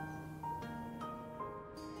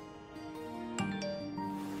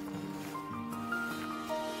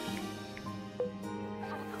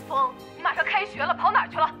风，你马上开学了，跑哪儿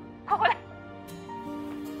去了？快回来！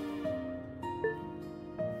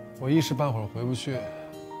我一时半会儿回不去，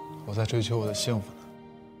我在追求我的幸福呢。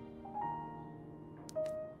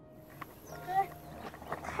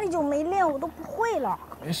太久没练，我都不会了。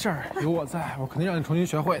没事儿，有我在，我肯定让你重新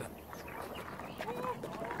学会的。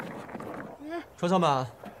庄小满，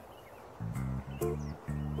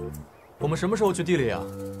我们什么时候去地里啊？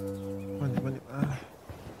问你们，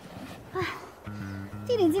哎，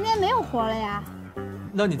地里今天没有活了呀。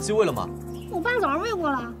那你鸡喂了吗？我爸早上喂过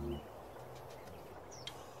了。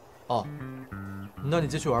哦，那你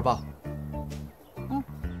继续玩吧。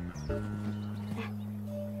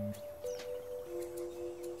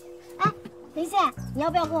哎，林宪，你要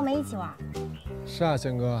不要跟我们一起玩？是啊，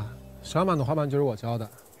宪哥，小满的滑板就是我教的，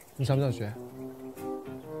你想不想学？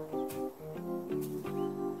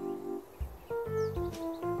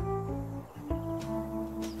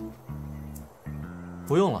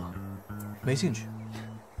不用了，没兴趣。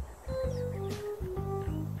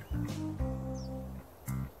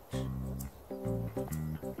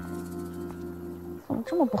怎么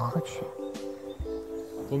这么不合群？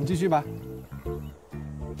我们继续吧。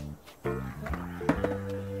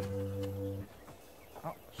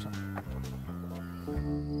好，上。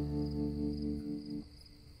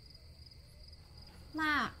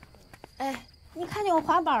妈，哎，你看见我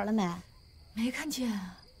滑板了没？没看见。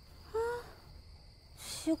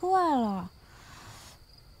奇怪了，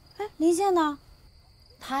哎，林宪呢？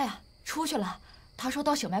他呀，出去了。他说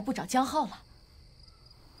到小卖部找江浩了。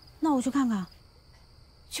那我去看看。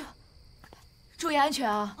去，注意安全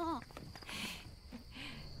啊！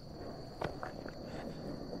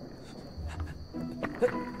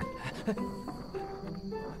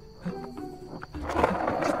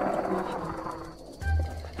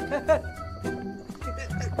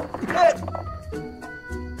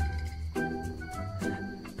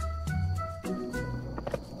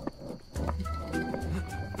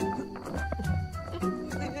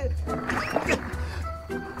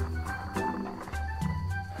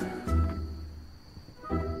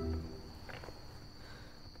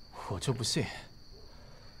我就不信，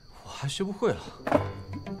我还学不会了。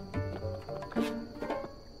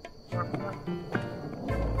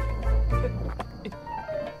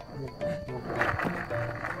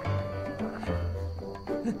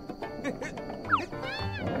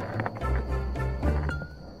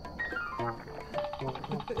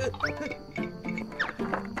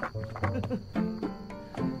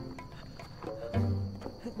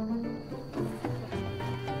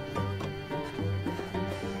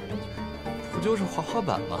不就是滑滑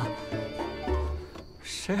板吗？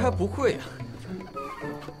谁还不会呀？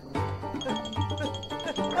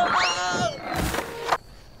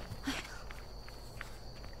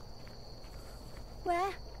喂，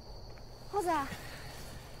猴子，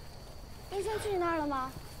林宪去你那儿了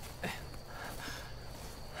吗？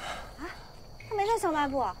啊，他没在小卖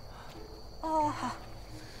部。哦，好。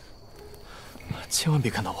千万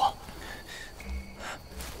别看到我，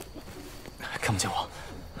看不见我，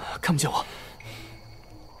看不见我。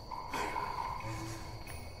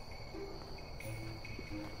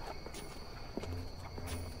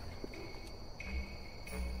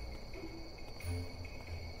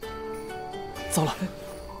糟了！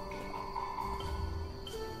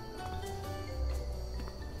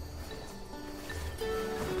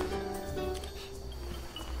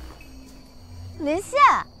林宪，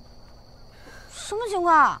什么情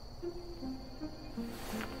况？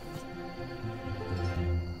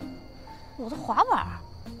我的滑板。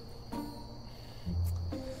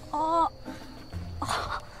哦，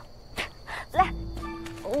来，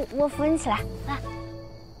我扶你起来，来。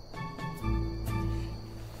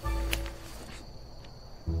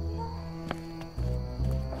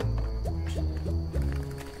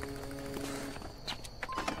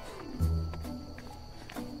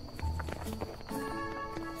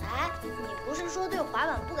对滑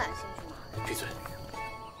板不感兴趣吗？闭嘴！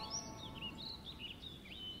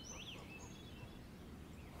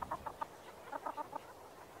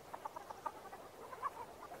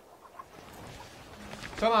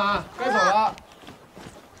小马，该走了。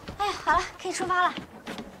哎，好了，可以出发了。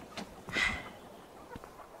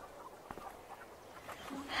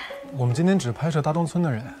我们今天只拍摄大东村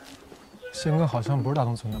的人，宪哥好像不是大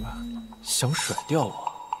东村的吧？想甩掉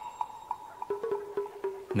我？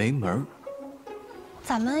没门儿！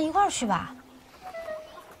咱们一块儿去吧。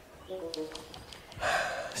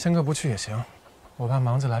宪哥不去也行，我怕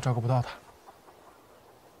忙起来照顾不到他。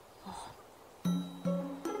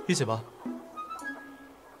一起吧。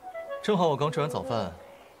正好我刚吃完早饭，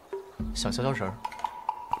想消消食儿。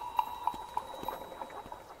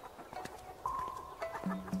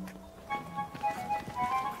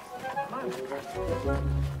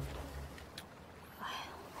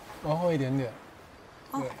往后一点点。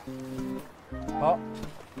对，好，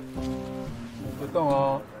别动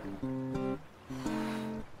哦。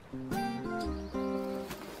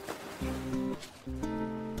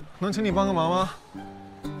能请你帮个忙吗？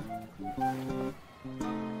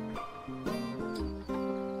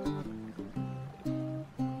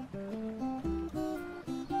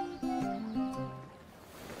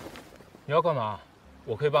你要干嘛？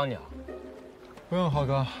我可以帮你啊。不用，浩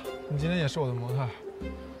哥，你今天也是我的模特。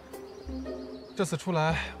这次出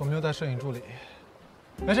来我没有带摄影助理，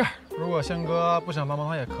没事。如果宪哥不想帮忙，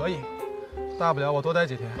他也可以，大不了我多待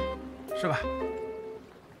几天，是吧？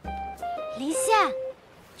离线，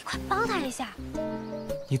你快帮他一下。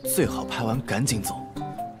你最好拍完赶紧走。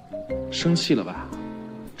生气了吧？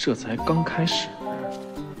这才刚开始。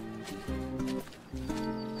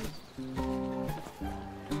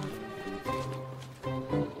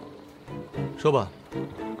说吧，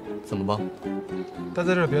怎么帮？待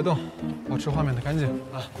在这儿别动，保持画面的干净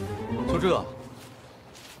啊！就这？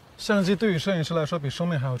相机对于摄影师来说比生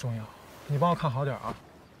命还要重要，你帮我看好点啊！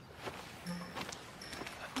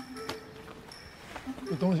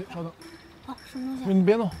有东西，稍等。哦，什么东西？你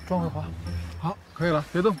别动，装会滑。好，可以了，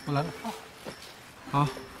别动，我来了。好，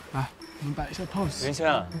来，我们摆一下 pose。云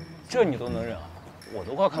谦，这你都能忍啊？我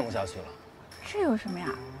都快看不下去了。这有什么呀？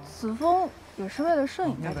子枫也是为了摄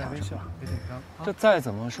影在调整嘛。别紧张。这再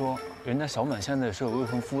怎么说，人家小满现在也是有未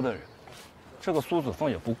婚夫的人，这个苏子枫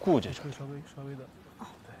也不顾忌这。稍微的。哦。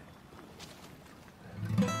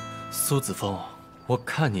对。苏子枫，我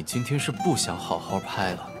看你今天是不想好好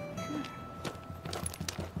拍了。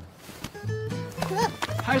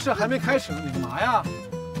拍摄还没开始呢，你干嘛呀？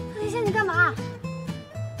离线，你干嘛？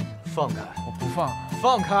放开！我不放。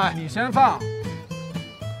放开！你先放。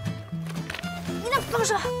你能放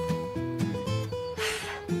手？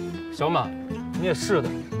小满，你也是的，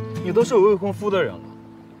你都是有未婚夫的人了，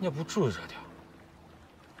你也不注意这点。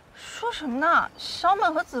说什么呢？小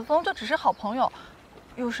满和子枫就只是好朋友，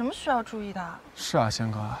有什么需要注意的？是啊，宪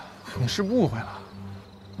哥，你是误会了。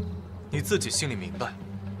你自己心里明白。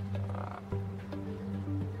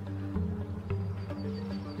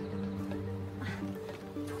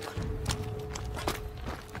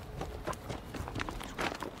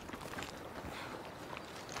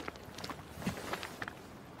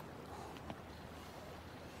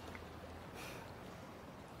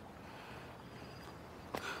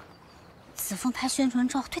子枫拍宣传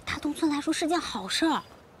照对大东村来说是件好事儿，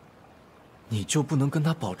你就不能跟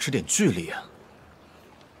他保持点距离啊？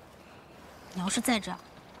你要是在这，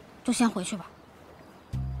就先回去吧。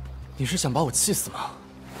你是想把我气死吗？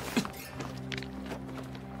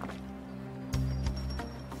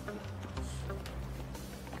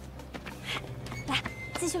来，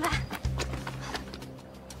继续拍。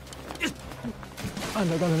按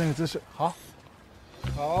照刚才那个姿势，好，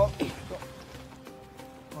好，动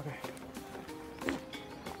 ，OK，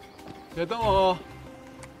 别动哦，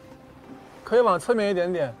可以往侧面一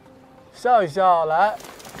点点，笑一笑，来。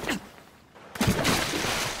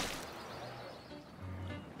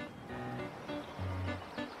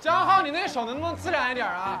江浩，你那手能不能自然一点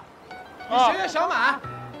啊？你学学小满，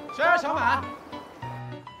学学小满，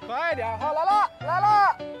快一点，好，来了，来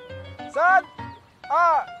了，3、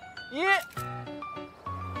2、1。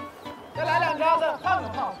再来2张，再换个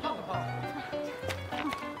炮，换个炮。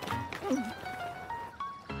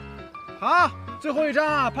好，最后一张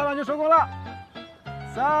啊，拍完就收工了。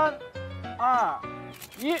3、2、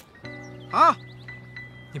1，好。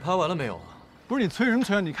你拍完了没有啊？不是你催什么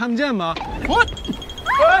催？你看不见吗？滚！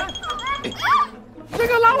哎，这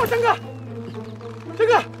个拉我，真哥，这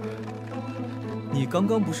个。你刚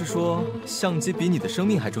刚不是说相机比你的生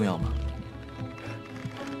命还重要吗？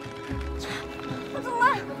我怎么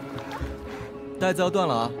办？带子要断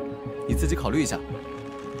了啊，你自己考虑一下。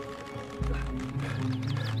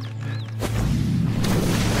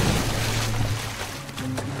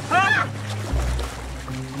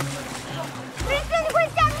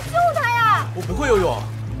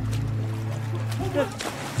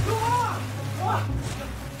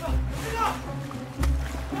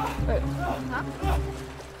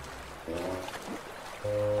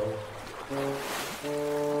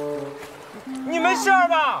你没事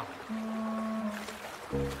吧？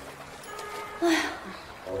哎呀，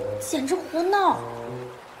简直胡闹！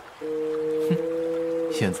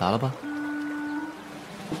眼砸了吧？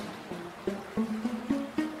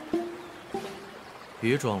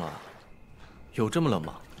别装了，有这么冷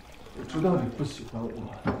吗？我知道你不喜欢我，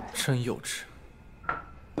真幼稚。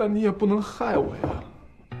但你也不能害我呀。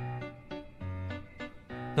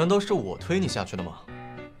难道是我推你下去的吗？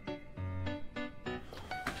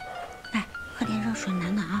来，喝点热水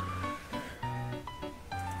暖暖啊。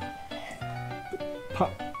怕。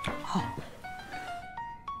好。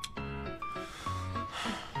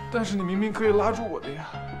但是你明明可以拉住我的呀。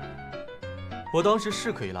我当时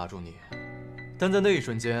是可以拉住你，但在那一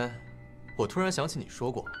瞬间，我突然想起你说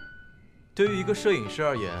过，对于一个摄影师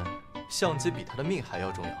而言，相机比他的命还要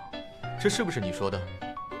重要。这是不是你说的？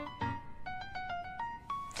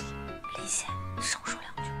林贤，少说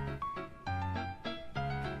两句。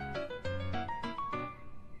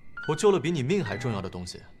我救了比你命还重要的东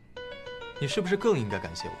西，你是不是更应该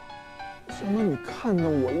感谢我？什么？你看着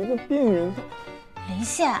我一个病人，林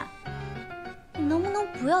贤，你能不能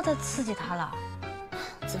不要再刺激他了？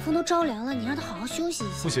子枫都着凉了，你让他好好休息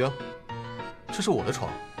一下。不行，这是我的床。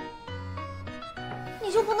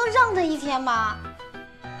你就不能让他一天吗？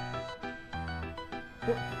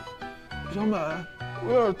小满，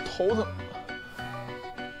我有点头疼，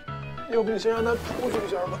要不你先让他出去一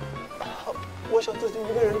下吧，我想自己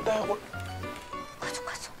一个人待会儿。快走，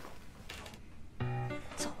快走，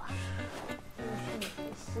走啊！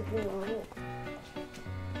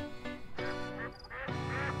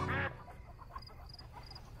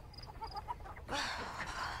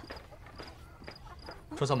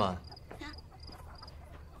周小满，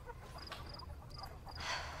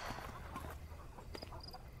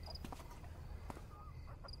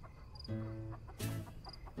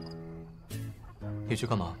你去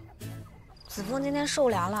干嘛？子枫今天受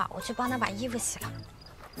凉了，我去帮他把衣服洗了。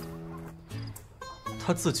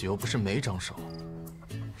他自己又不是没长手，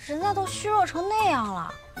人家都虚弱成那样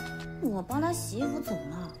了，我帮他洗衣服怎么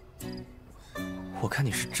了？我看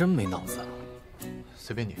你是真没脑子。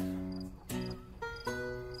随便你。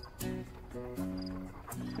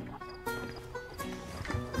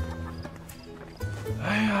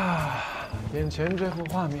哎呀，眼前这幅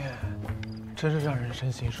画面，真是让人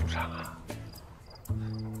身心舒畅啊！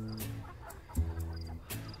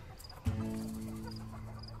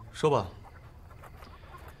说吧，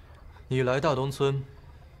你来大东村，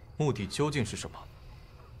目的究竟是什么？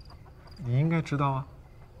你应该知道啊。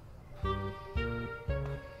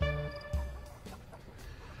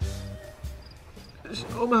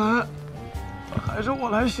小满，还是我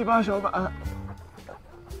来洗吧，小满。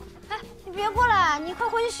哎，你别过来，你快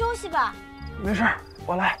回去休息吧。没事，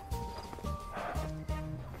我来。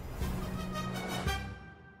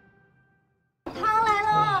汤来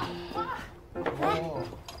了，来。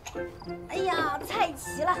哎呀，菜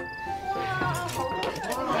齐了。哇，好多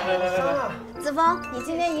来，子枫，你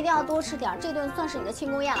今天一定要多吃点，这顿算是你的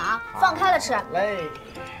庆功宴了啊！放开了吃。来，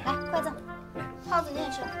筷子。耗子你也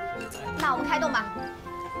吃。那我们开动吧。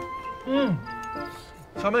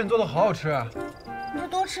小满，你做的好好吃啊！你就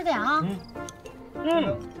多吃点啊。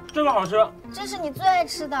这个好吃。这是你最爱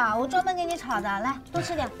吃的，我专门给你炒的，来多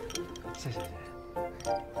吃点。谢谢。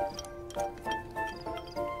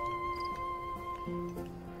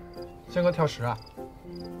宪哥挑食啊？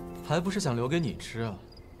还不是想留给你吃啊！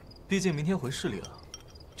毕竟明天回市里了，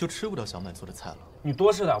就吃不到小满做的菜了。你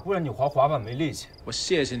多吃点，不然你滑滑板没力气。我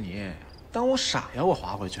谢谢你，当我傻呀？我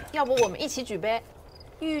滑回去。要不我们一起举杯，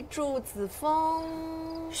预祝子枫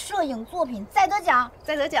摄影作品再得奖，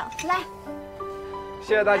再得奖。来，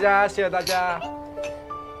谢谢大家，谢谢大家。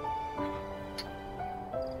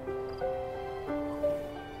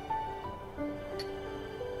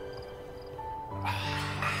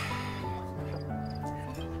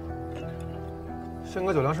宪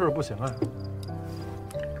哥酒量是不是不行啊？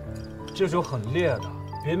这酒很烈的，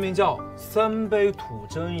别名叫3杯吐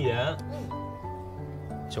真言。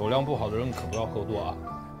酒量不好的人可不要喝多啊。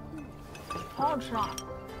好好吃啊！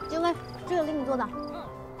京威，这个给你做的。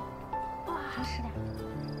哇，吃点。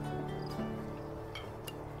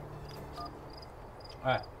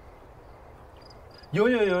哎，有，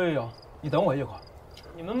你等我一会儿。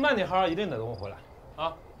你们慢点哈，一定得等我回来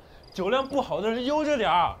啊！酒量不好的人悠着点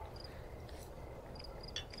儿。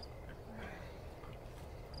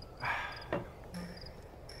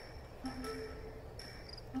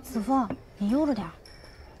子枫，你悠着点。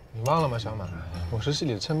你忘了吗，小满？我是戏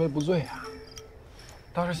里的千杯不醉啊。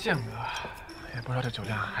倒是宪哥，也不知道这酒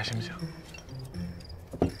量还行不行。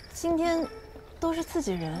今天都是自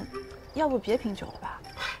己人，要不别品酒了吧？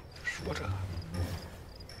说这。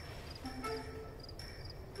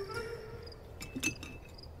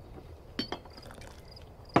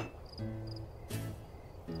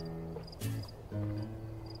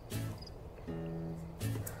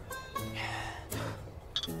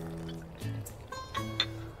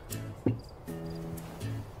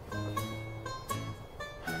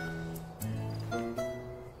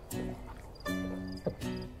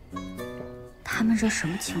他们这什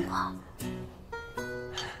么情况？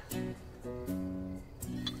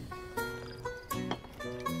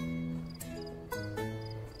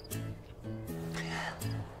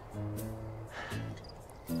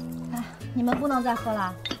哎，你们不能再喝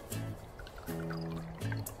了，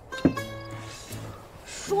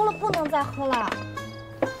说了不能再喝了。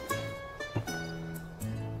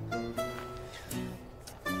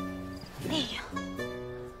哎呀！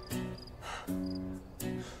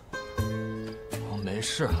没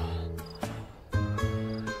事。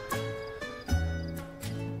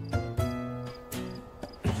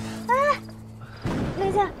哎，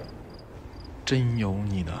林夏，真有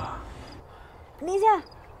你的。林夏，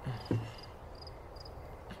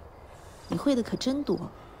你会的可真多。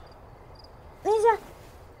林夏，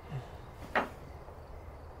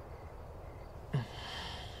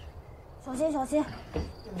小心小心，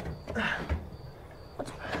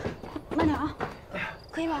慢点啊，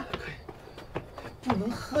可以吧？不能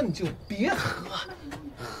喝你就别喝，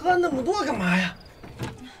喝那么多干嘛呀？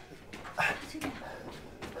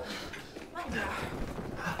慢点。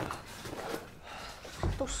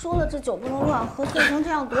都说了这酒不能乱喝，醉成这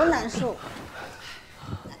样多难受。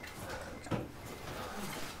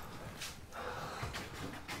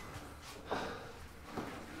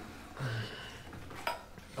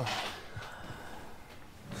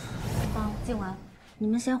静雯，你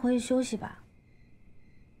们先回去休息吧。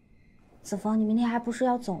子枫，你明天还不是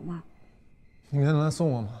要走吗？你明天能来送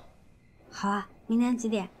我吗？好啊，明天几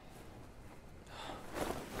点？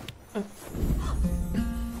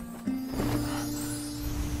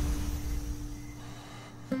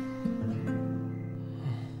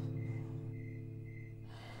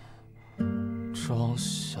庄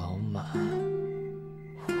小满，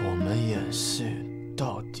我们演戏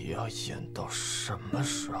到底要演到什么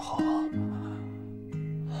时候啊？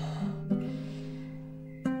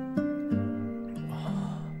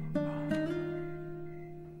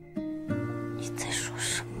你在说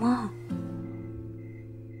什么？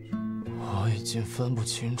我已经分不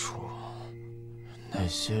清楚哪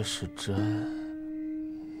些是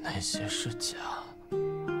真，哪些是假。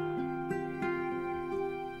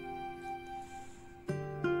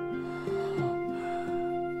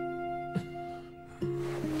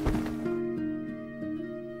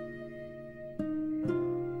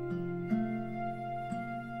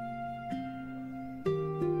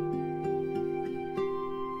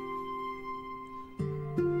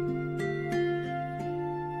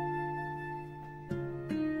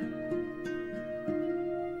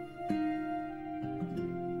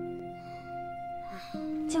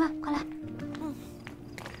静雯，快来。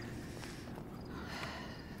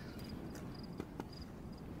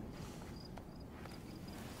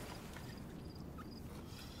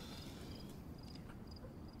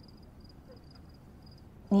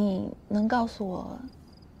你能告诉我，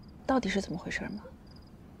到底是怎么回事吗？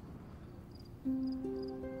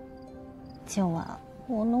静雯，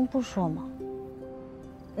我能不说吗？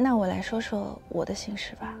那我来说说我的心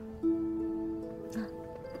事吧。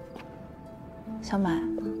小满，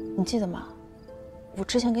你记得吗？我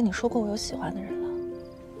之前跟你说过我有喜欢的人了。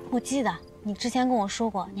我记得你之前跟我说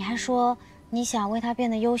过，你还说你想为他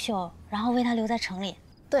变得优秀，然后为他留在城里。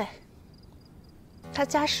对。他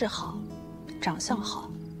家世好，长相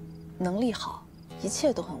好，能力好，一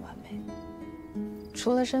切都很完美。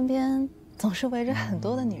除了身边总是围着很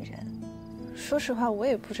多的女人，说实话，我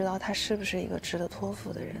也不知道他是不是一个值得托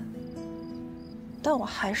付的人。但我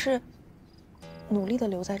还是努力的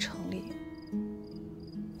留在城里。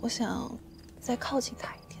我想再靠近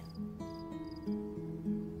他一点。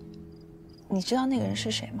你知道那个人是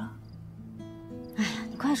谁吗？哎呀，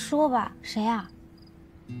你快说吧，谁呀？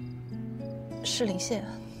是林宪。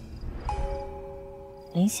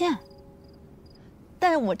林宪。但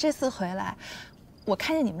是我这次回来，我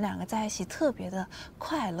看见你们两个在一起特别的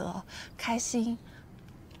快乐、开心，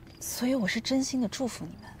所以我是真心的祝福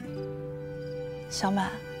你们。小满，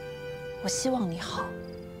我希望你好。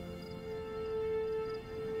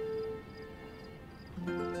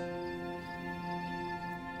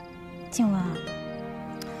静雯，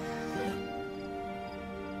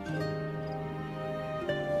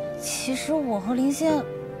其实我和林宪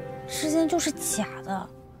之间就是假的，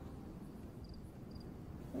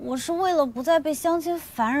我是为了不再被相亲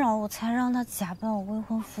烦扰，我才让他假扮我未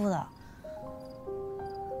婚夫的。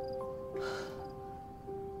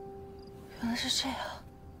原来是这样。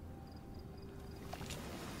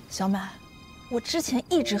小满，我之前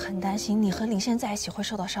一直很担心你和林宪在一起会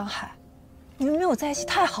受到伤害，你们没有在一起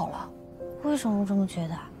太好了。为什么这么觉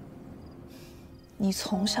得？你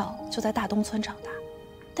从小就在大东村长大，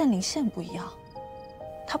但林宪不一样，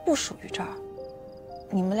他不属于这儿，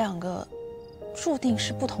你们两个注定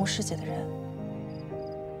是不同世界的人。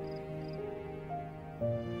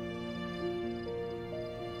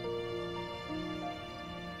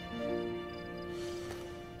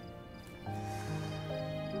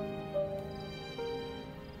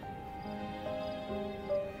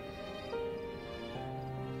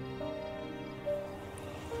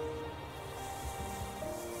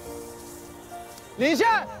林宪，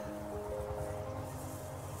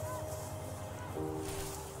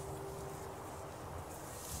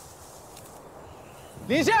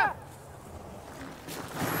林宪，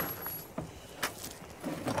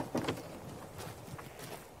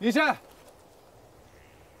林宪，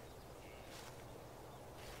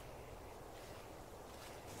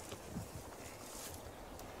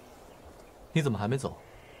你怎么还没走？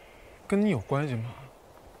跟你有关系吗？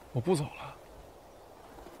我不走了。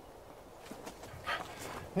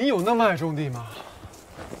你有那么爱种地吗？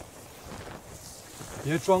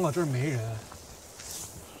别装了，这儿没人。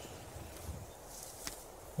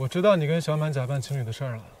我知道你跟小满假扮情侣的事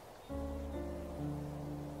儿了。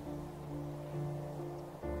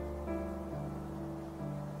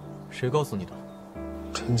谁告诉你的？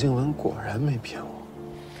陈静雯果然没骗我。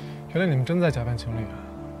原来你们真在假扮情侣啊！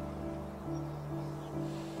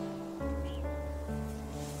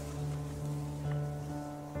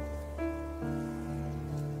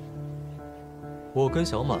我跟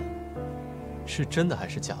小满是真的还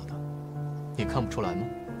是假的？你看不出来吗？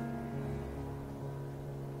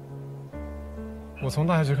我从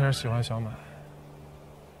大学就开始喜欢小满，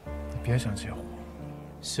你别想结婚。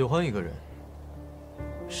喜欢一个人，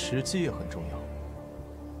时机也很重要。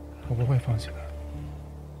我不会放弃的。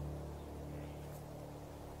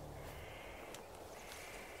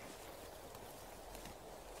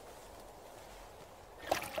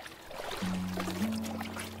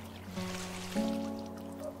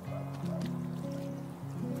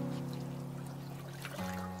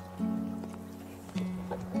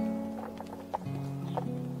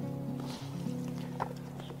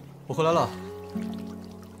我回来了。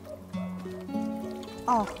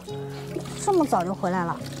哦，这么早就回来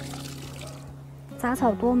了？杂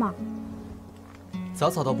草多吗？杂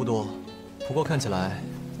草倒不多，不过看起来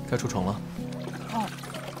该出虫了。哦，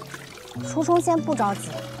出虫先不着急。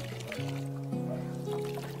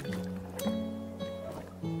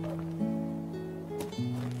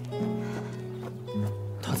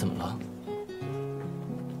他怎么了？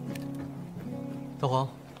大黄，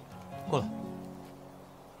过来。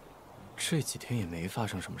这几天也没发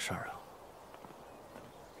生什么事儿啊。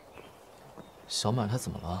小满她怎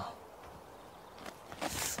么了？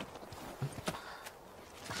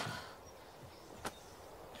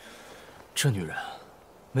这女人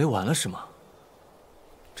没完了是吗？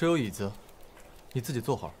这有椅子，你自己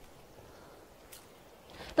坐会儿。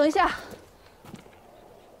等一下，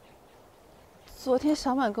昨天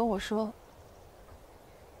小满跟我说，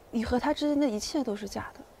你和他之间的一切都是假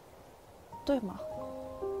的，对吗？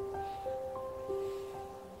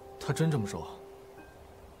她真这么说？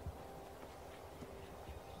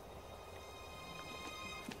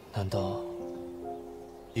难道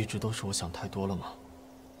一直都是我想太多了吗？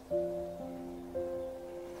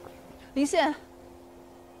林宪，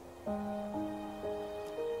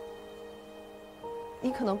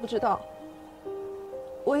你可能不知道，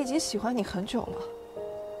我已经喜欢你很久了。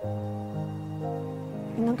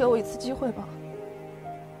你能给我一次机会吗？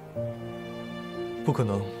不可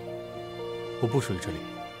能，我不属于这里。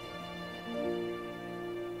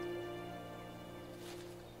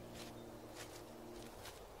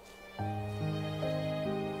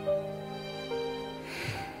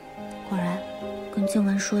果然，跟静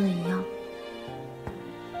雯说的一样。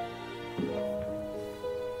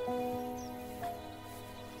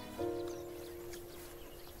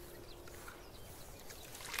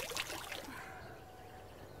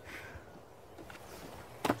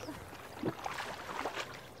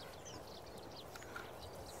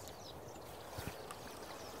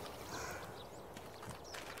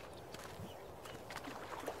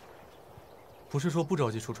不是说不着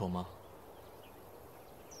急出虫吗？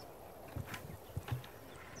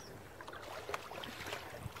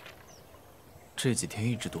这几天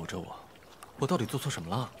一直躲着我，我到底做错什么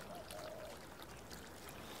了？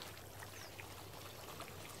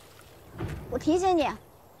提醒你，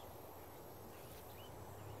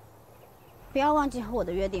不要忘记和我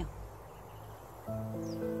的约定。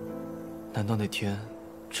难道那天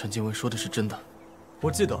陈静薇说的是真的？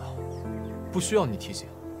我记得，不需要你提醒。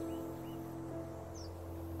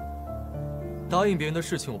答应别人的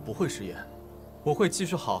事情我不会食言，我会继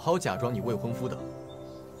续好好假装你未婚夫的。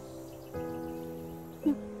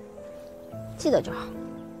记得就好。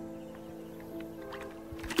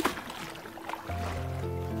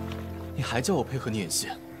你还叫我配合你演戏？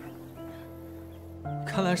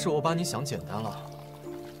看来是我把你想简单了。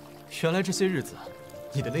原来这些日子，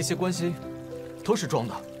你的那些关系，都是装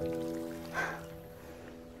的。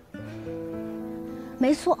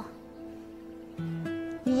没错，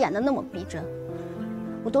你演的那么逼真，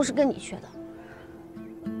我都是跟你学的。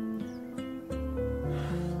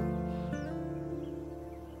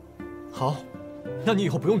好，那你以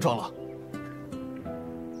后不用装了。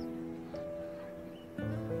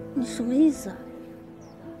你什么意思啊？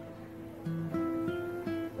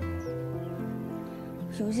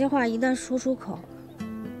有些话一旦说出口，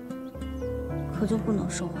可就不能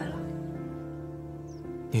收回了。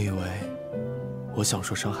你以为我想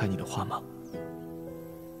说伤害你的话吗？